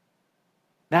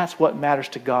 That's what matters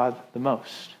to God the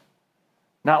most.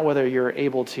 Not whether you're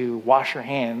able to wash your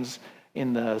hands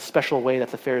in the special way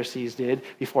that the Pharisees did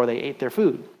before they ate their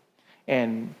food,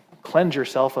 and cleanse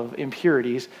yourself of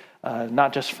impurities,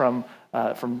 not just from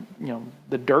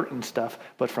the dirt and stuff,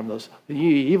 but from those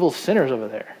evil sinners over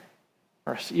there,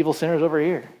 or evil sinners over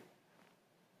here.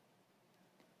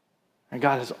 And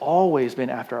God has always been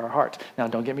after our hearts. Now,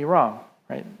 don't get me wrong,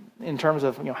 right? In terms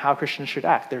of how Christians should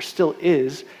act, there still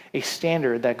is a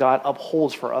standard that God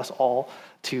upholds for us all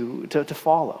to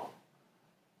follow.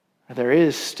 There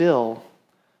is still,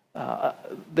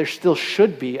 there still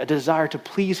should be a desire to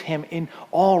please Him in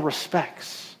all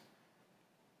respects,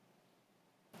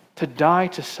 to die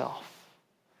to self,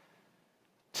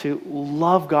 to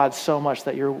love God so much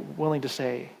that you're willing to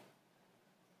say,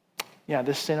 yeah,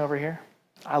 this sin over here,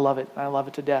 I love it. I love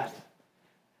it to death.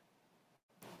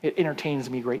 It entertains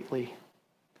me greatly.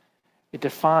 It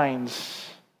defines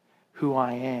who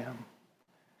I am.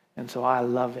 And so I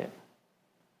love it.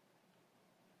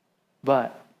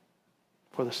 But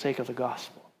for the sake of the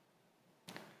gospel,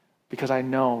 because I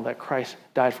know that Christ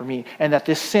died for me and that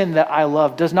this sin that I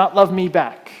love does not love me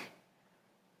back,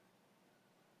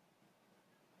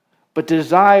 but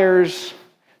desires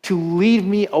to lead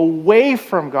me away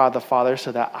from God the Father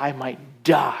so that I might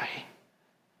die.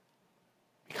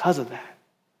 Because of that,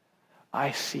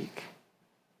 I seek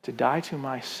to die to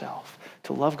myself,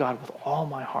 to love God with all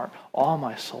my heart, all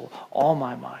my soul, all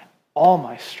my mind, all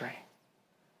my strength,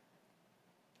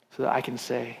 so that I can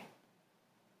say,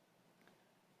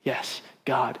 yes,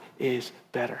 God is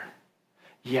better.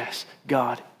 Yes,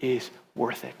 God is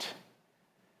worth it.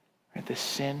 Right? This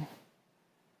sin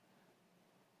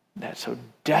that so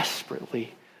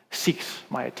desperately seeks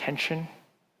my attention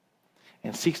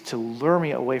and seeks to lure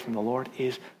me away from the Lord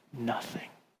is nothing.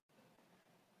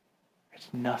 It's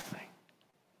nothing.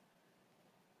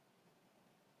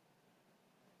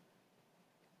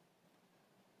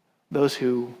 Those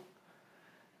who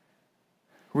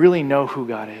really know who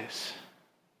God is,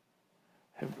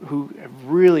 who have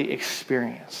really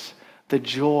experienced the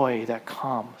joy that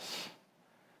comes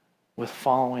with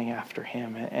following after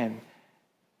Him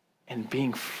and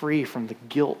being free from the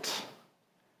guilt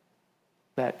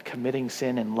that committing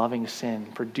sin and loving sin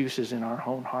produces in our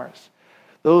own hearts.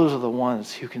 Those are the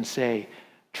ones who can say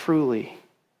truly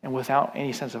and without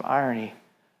any sense of irony,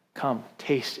 come,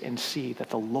 taste and see that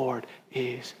the Lord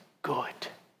is good.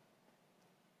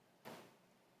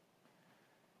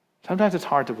 Sometimes it's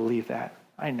hard to believe that.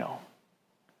 I know.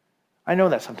 I know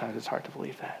that sometimes it's hard to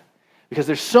believe that. Because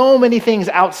there's so many things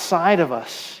outside of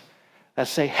us that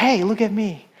say, hey, look at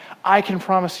me. I can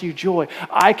promise you joy.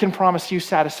 I can promise you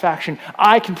satisfaction.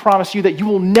 I can promise you that you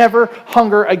will never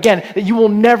hunger again, that you will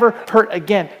never hurt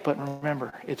again. But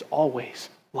remember, it's always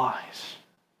lies.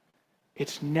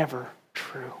 It's never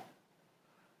true.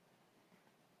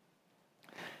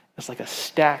 It's like a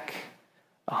stack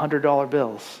 $100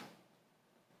 bills,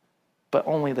 but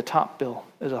only the top bill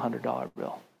is a $100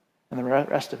 bill, and the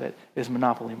rest of it is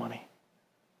monopoly money.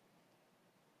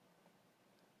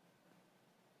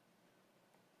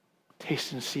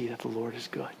 Taste and see that the Lord is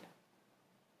good.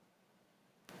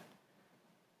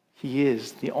 He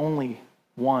is the only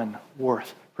one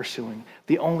worth pursuing,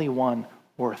 the only one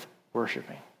worth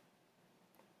worshiping.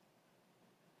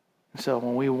 And so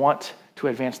when we want to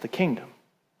advance the kingdom,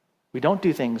 we don't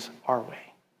do things our way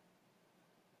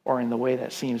or in the way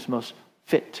that seems most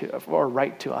fit to or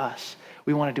right to us.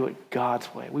 We want to do it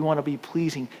God's way. We want to be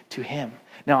pleasing to Him.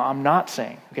 Now, I'm not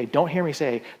saying, okay, don't hear me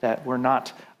say that we're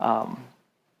not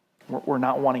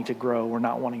wanting to grow, we're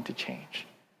not wanting to change.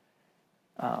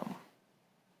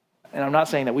 And I'm not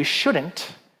saying that we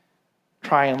shouldn't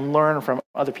try and learn from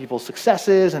other people's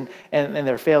successes and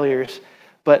their failures,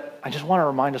 but I just want to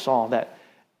remind us all that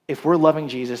if we're loving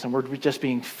Jesus and we're just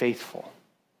being faithful,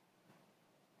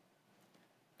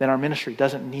 then our ministry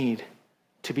doesn't need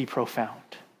to be profound.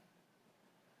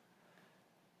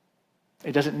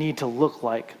 It doesn't need to look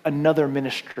like another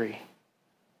ministry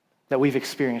that we've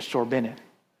experienced or been in.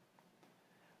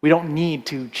 We don't need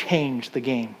to change the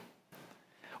game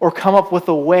or come up with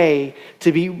a way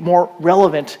to be more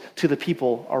relevant to the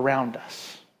people around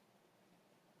us.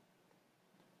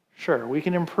 Sure, we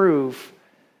can improve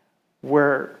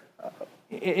in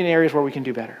areas where we can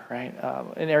do better, right?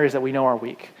 In areas that we know are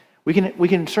weak. We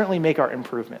can certainly make our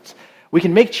improvements. We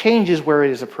can make changes where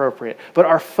it is appropriate, but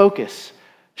our focus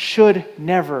should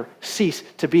never cease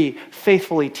to be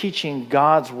faithfully teaching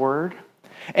God's word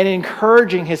and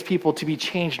encouraging His people to be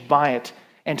changed by it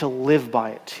and to live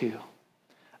by it too.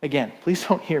 Again, please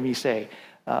don't hear me say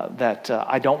that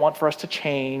I don't want for us to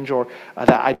change or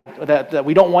that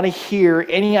we don't want to hear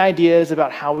any ideas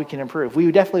about how we can improve.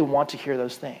 We definitely want to hear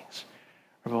those things.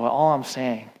 But all I'm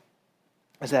saying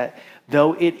is that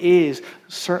though it is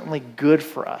certainly good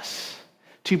for us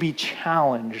to be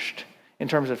challenged in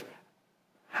terms of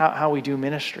how we do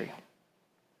ministry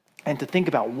and to think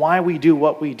about why we do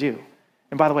what we do.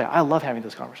 And by the way, I love having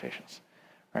those conversations,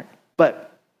 right?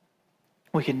 But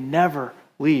we can never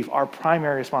leave our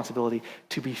primary responsibility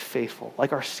to be faithful,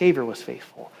 like our Savior was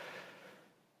faithful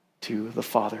to the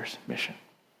Father's mission.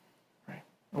 Right?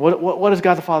 What does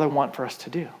God the Father want for us to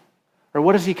do? Or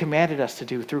what has He commanded us to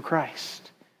do through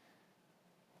Christ?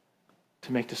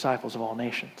 To make disciples of all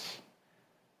nations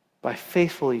by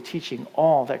faithfully teaching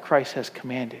all that Christ has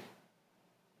commanded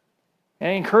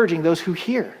and encouraging those who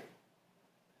hear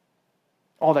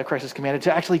all that Christ has commanded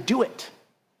to actually do it.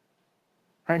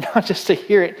 Right? Not just to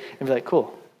hear it and be like,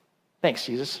 cool, thanks,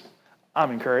 Jesus,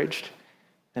 I'm encouraged,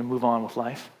 and move on with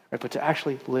life, right? But to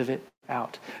actually live it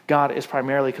out. God is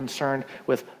primarily concerned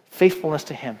with faithfulness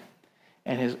to Him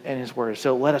and His word.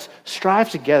 So let us strive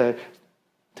together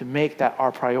to make that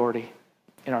our priority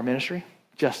in our ministry,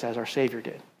 just as our Savior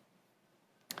did.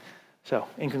 So,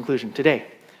 in conclusion, today,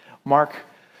 Mark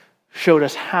showed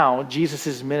us how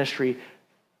Jesus' ministry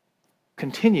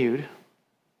continued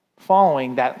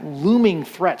following that looming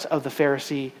threat of the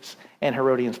Pharisees and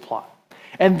Herodians' plot.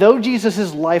 And though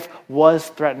Jesus' life was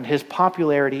threatened, his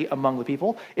popularity among the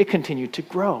people, it continued to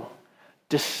grow.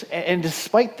 And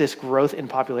despite this growth in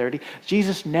popularity,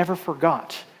 Jesus never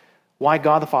forgot why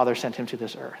God the Father sent him to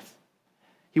this earth.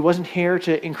 He wasn't here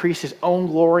to increase his own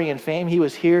glory and fame. He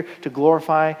was here to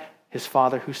glorify his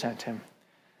Father who sent him.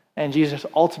 And Jesus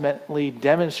ultimately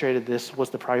demonstrated this was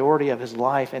the priority of his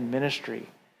life and ministry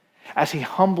as he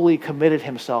humbly committed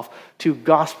himself to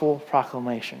gospel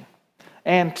proclamation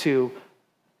and to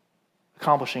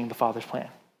accomplishing the Father's plan.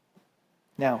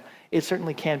 Now, it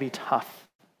certainly can be tough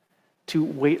to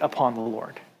wait upon the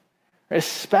Lord,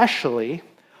 especially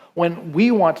when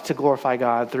we want to glorify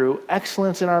God through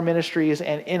excellence in our ministries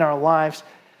and in our lives,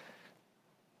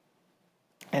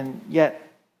 and yet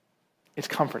it's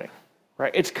comforting,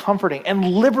 right? It's comforting and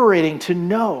liberating to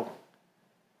know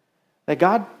that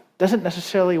God doesn't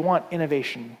necessarily want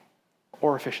innovation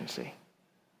or efficiency,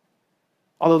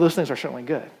 although those things are certainly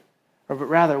good. But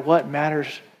rather, what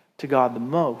matters to God the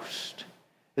most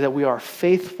is that we are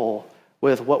faithful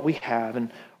with what we have and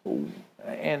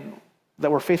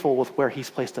that we're faithful with where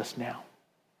He's placed us now.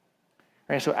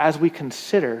 Right? So as we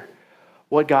consider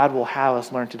what God will have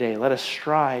us learn today, let us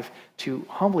strive to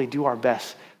humbly do our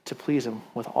best to please Him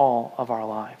with all of our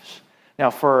lives. Now,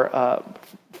 for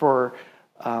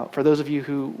those of you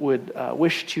who would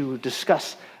wish to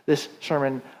discuss this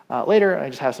sermon later, I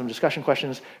just have some discussion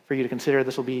questions for you to consider.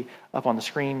 This will be up on the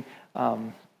screen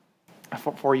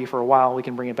for you for a while. We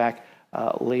can bring it back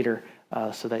later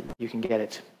so that you can get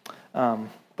it.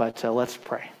 But let's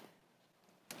pray.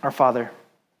 Our Father,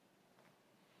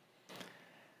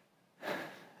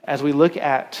 as we look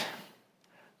at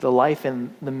the life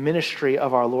and the ministry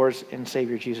of our Lord and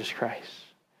Savior Jesus Christ,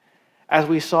 as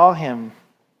we saw him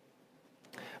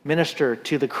minister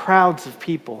to the crowds of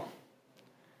people,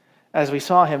 as we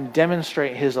saw him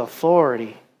demonstrate his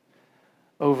authority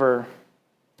over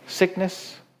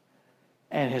sickness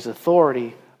and his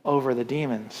authority over the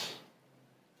demons,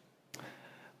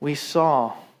 we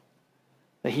saw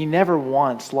that he never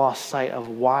once lost sight of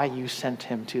why you sent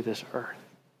him to this earth.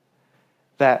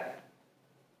 That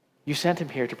you sent him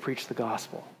here to preach the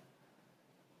gospel,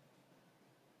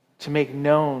 to make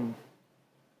known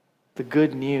the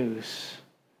good news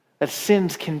that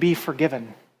sins can be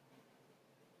forgiven.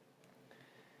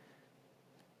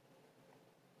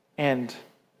 And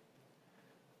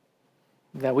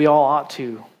that we all ought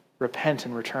to repent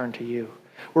and return to you.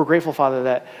 We're grateful,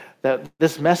 Father, that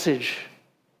this message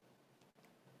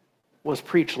was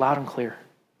preached loud and clear.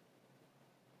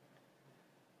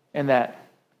 And that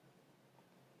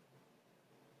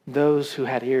those who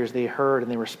had ears, they heard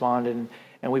and they responded.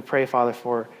 And we pray, Father,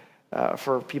 for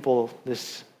people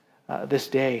this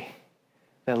day,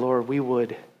 that, Lord, we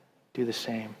would do the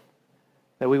same.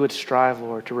 That we would strive,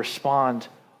 Lord, to respond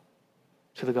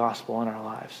to the gospel in our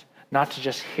lives. Not to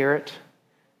just hear it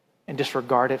and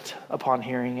disregard it upon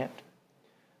hearing it.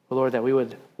 But, Lord, that we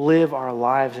would live our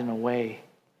lives in a way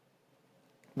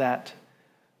that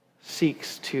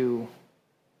seeks to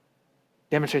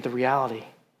demonstrate the reality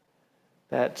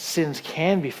that sins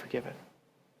can be forgiven,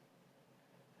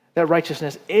 that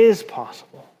righteousness is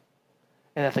possible,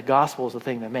 and that the gospel is the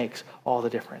thing that makes all the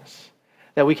difference.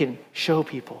 That we can show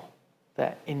people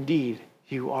that indeed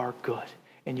you are good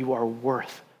and you are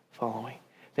worth following.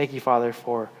 Thank you, Father,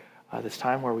 for this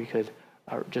time where we could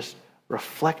just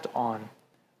reflect on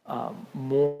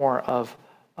more of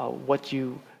what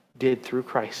you did through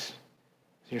Christ.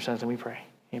 In your Son's name we pray.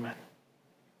 Amen.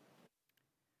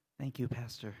 Thank you,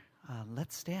 Pastor.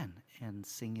 Let's stand and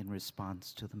sing in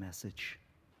response to the message.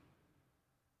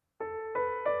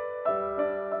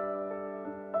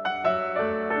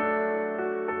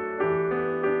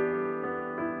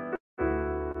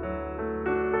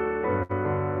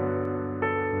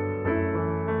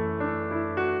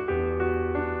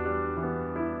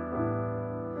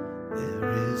 There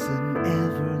is an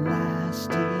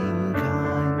everlasting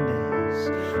kindness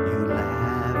you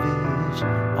lavished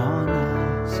on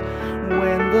us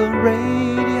when the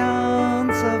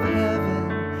radiance of heaven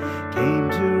came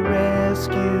to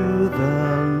rescue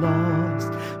the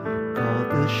lost. You called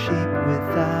the sheep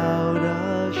without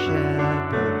a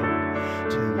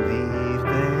shepherd to leave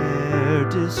their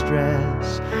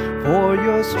distress for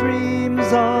your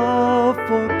streams of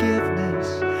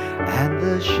forgiveness and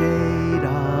the shade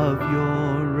of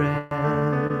your rest.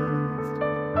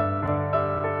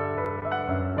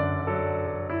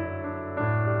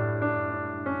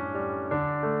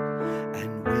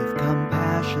 And with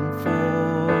compassion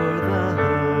for the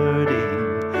hurting,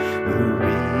 you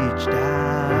reached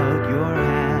out your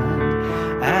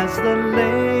hand as the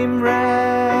lame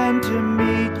ran to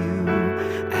meet you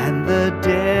and the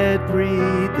dead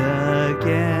breathed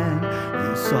again.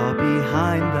 You saw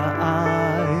behind the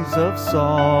eyes of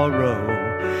sorrow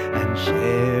and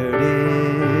shared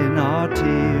in our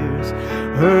tears,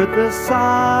 heard the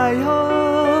sigh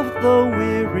of the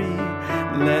weary,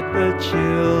 let the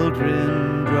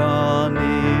children draw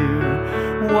near.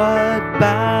 What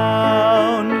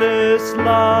boundless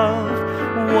love,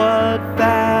 what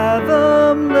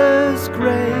fathomless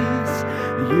grace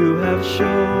you have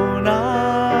shown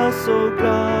us, O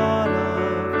God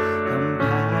of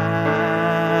compassion.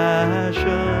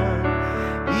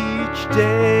 Each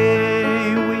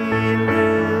day we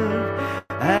live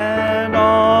an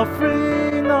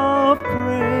offering of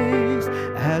praise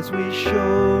as we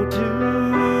show to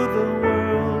the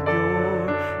world your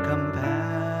compassion.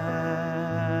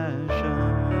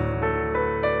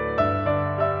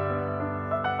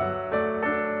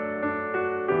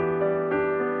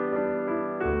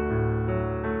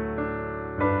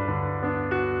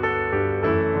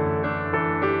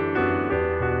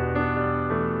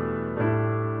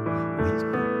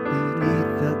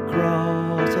 Beneath the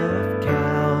cross of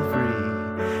Calvary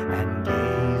and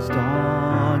gazed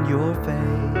on your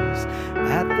face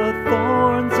at the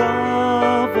thorns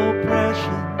of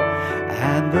oppression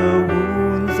and the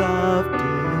wounds of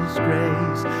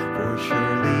disgrace. For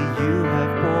surely you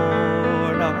have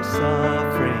borne our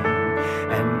suffering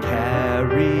and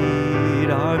carried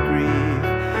our grief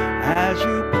as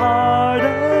you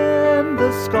pardoned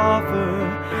the scoffer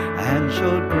and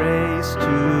showed grace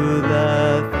to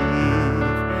the thief.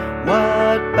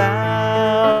 What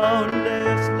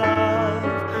boundless love,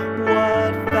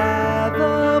 what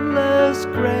fathomless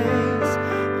grace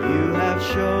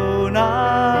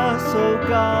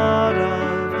God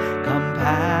of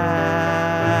compassion.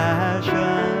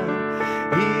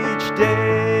 Each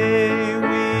day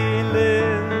we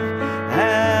live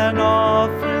an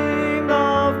offering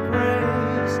of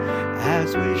praise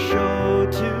as we show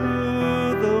to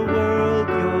the world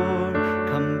your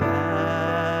compassion.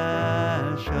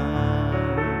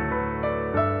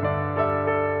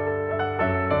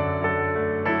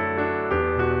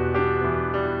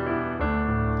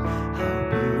 How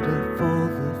beautiful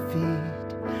the feet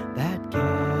that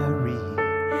carry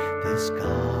this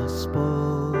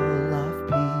gospel of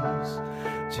peace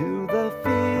to the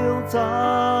fields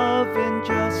of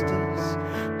injustice,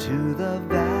 to the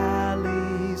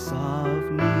valleys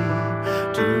of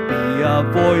need, to be a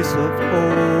voice of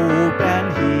hope and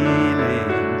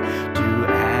healing, to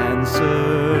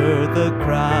answer the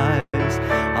cries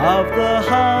of the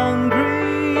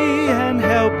hungry and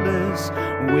helpless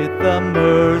with the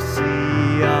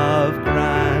mercy of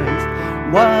Christ.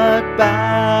 What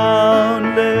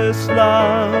boundless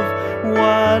love,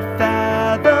 what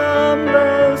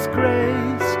fathomless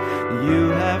grace you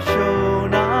have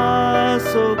shown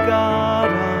us, O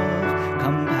God of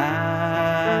compassion.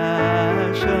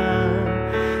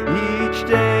 Each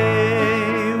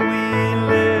day we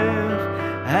live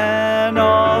an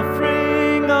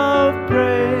offering of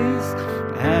praise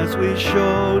as we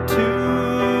show to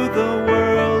the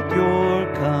world your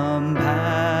compassion.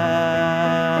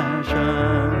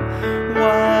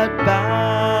 What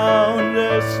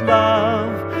boundless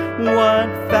love, what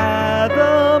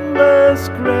fathomless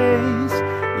grace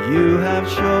you have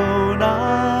shown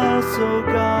us, O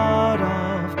God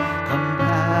of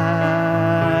compassion.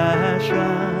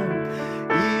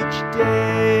 Each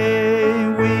day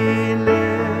we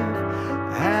live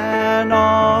an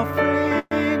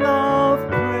offering of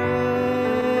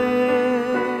praise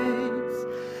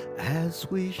as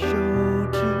we show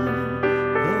to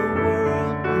the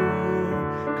world your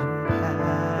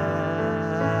compassion.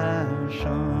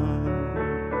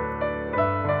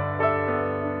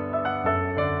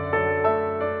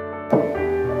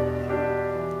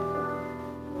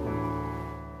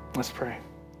 Let's pray.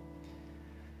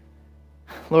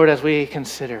 Lord, as we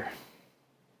consider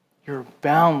your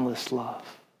boundless love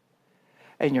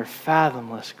and your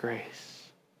fathomless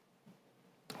grace,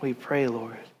 we pray,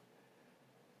 Lord,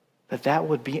 that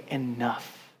would be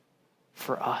enough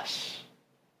for us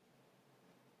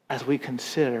as we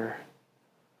consider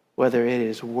whether it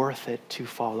is worth it to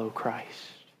follow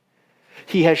Christ.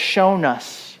 He has shown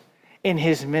us in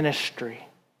his ministry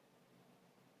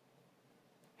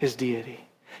his deity.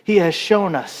 He has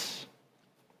shown us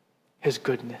his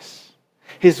goodness,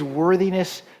 his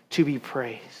worthiness to be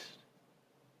praised.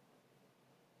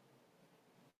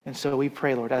 And so we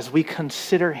pray, Lord, as we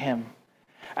consider him,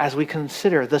 as we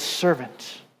consider the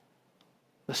servant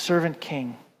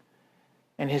king,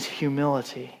 and his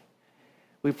humility,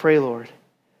 we pray, Lord,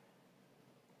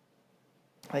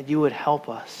 that you would help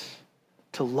us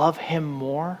to love him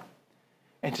more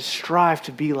and to strive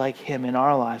to be like him in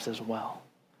our lives as well.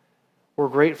 We're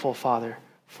grateful, Father,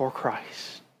 for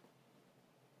Christ.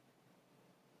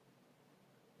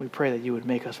 We pray that you would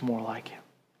make us more like him.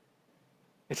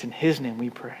 It's in his name we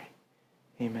pray.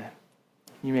 Amen.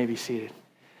 You may be seated.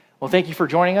 Well, thank you for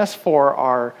joining us for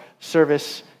our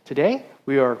service today.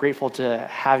 We are grateful to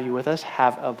have you with us.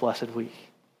 Have a blessed week.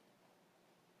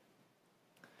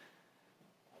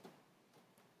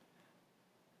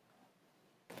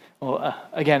 Well,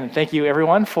 again, thank you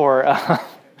everyone for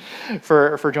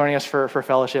for joining us for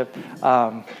fellowship.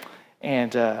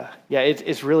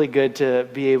 It's really good to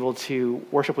be able to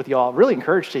worship with y'all. Really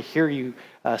encouraged to hear you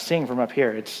sing from up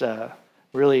here. It's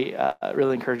really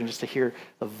encouraging just to hear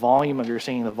the volume of your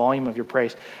singing, the volume of your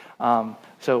praise. We're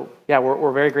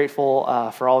very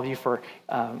grateful for all of you for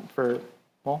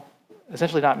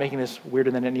essentially not making this weirder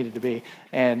than it needed to be.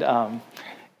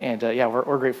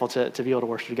 We're grateful to be able to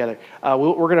worship together.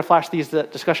 We're going to flash these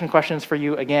discussion questions for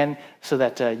you again so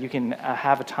that you can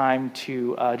have a time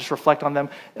to just reflect on them.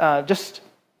 So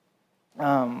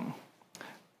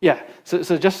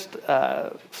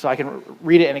I can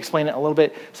read it and explain it a little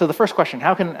bit. So the first question,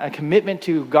 how can a commitment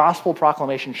to gospel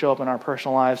proclamation show up in our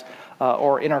personal lives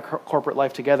or in our corporate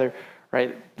life together,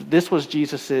 right? This was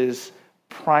Jesus's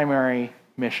primary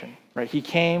mission, right? He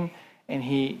came and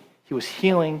he was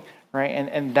healing, right?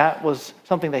 And that was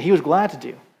something that he was glad to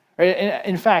do, right?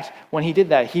 In fact, when he did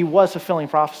that, he was fulfilling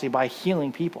prophecy by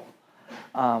healing people.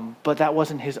 But that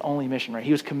wasn't his only mission, right?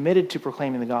 He was committed to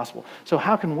proclaiming the gospel. So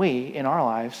how can we, in our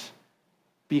lives,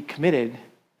 be committed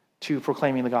to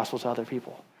proclaiming the gospel to other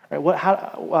people, right?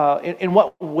 In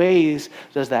what ways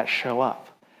does that show up?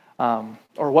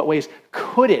 Or what ways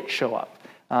could it show up?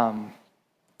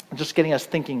 just getting us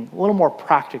thinking a little more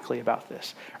practically about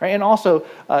this, right? And also,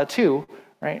 too,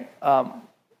 right?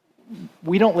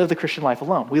 We don't live the Christian life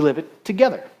alone. We live it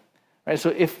together, right? So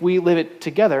if we live it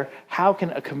together, how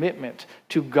can a commitment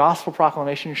to gospel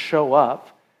proclamation show up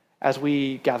as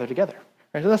we gather together?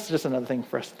 Right? So that's just another thing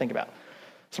for us to think about.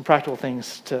 Some practical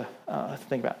things to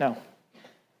think about. Now,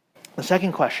 the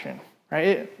second question,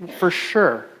 right? For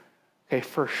sure,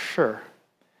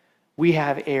 we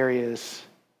have areas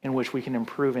in which we can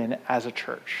improve in as a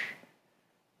church.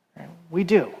 Right? We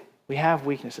do. We have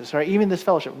weaknesses, right? Even this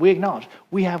fellowship, we acknowledge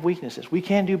we have weaknesses. We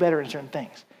can do better in certain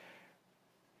things.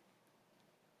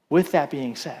 With that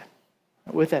being said,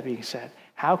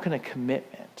 how can a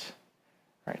commitment,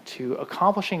 right, to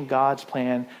accomplishing God's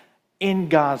plan in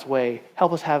God's way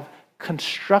help us have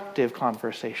constructive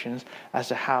conversations as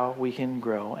to how we can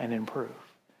grow and improve?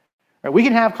 Right? We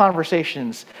can have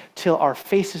conversations till our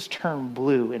faces turn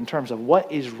blue in terms of what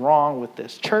is wrong with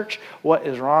this church, what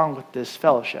is wrong with this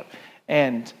fellowship.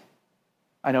 And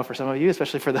I know for some of you,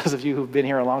 especially for those of you who've been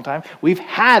here a long time, we've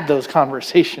had those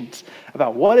conversations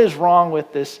about what is wrong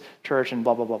with this church and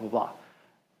blah, blah, blah, blah, blah.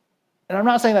 And I'm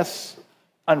not saying that's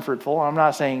unfruitful. I'm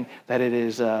not saying that it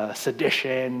is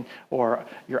sedition or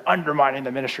you're undermining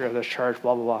the ministry of this church,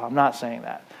 blah, blah, blah. I'm not saying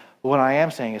that. But what I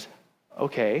am saying is,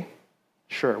 okay,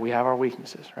 sure, we have our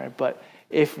weaknesses, right? But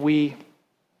if we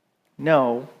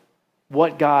know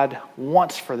what God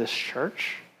wants for this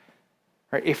church,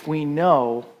 right? If we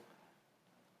know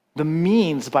the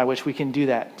means by which we can do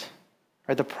that,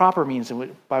 right? The proper means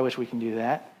by which we can do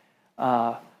that,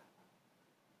 how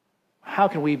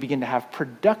can we begin to have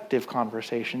productive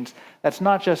conversations that's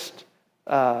not just,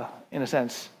 in a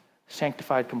sense,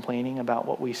 sanctified complaining about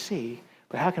what we see,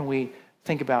 but how can we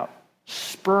think about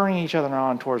spurring each other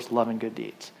on towards love and good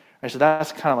deeds? Right, so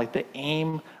that's kind of like the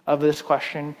aim of this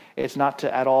question. It's not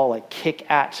to at all like kick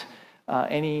at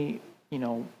any,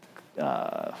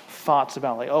 thoughts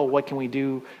about like, oh, what can we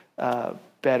do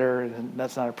better? And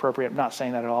that's not appropriate. I'm not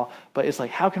saying that at all. But it's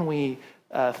like, how can we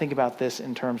think about this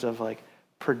in terms of like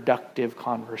productive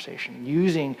conversation,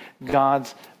 using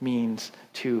God's means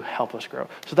to help us grow?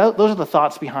 So those are the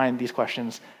thoughts behind these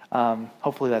questions.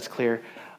 Hopefully that's clear.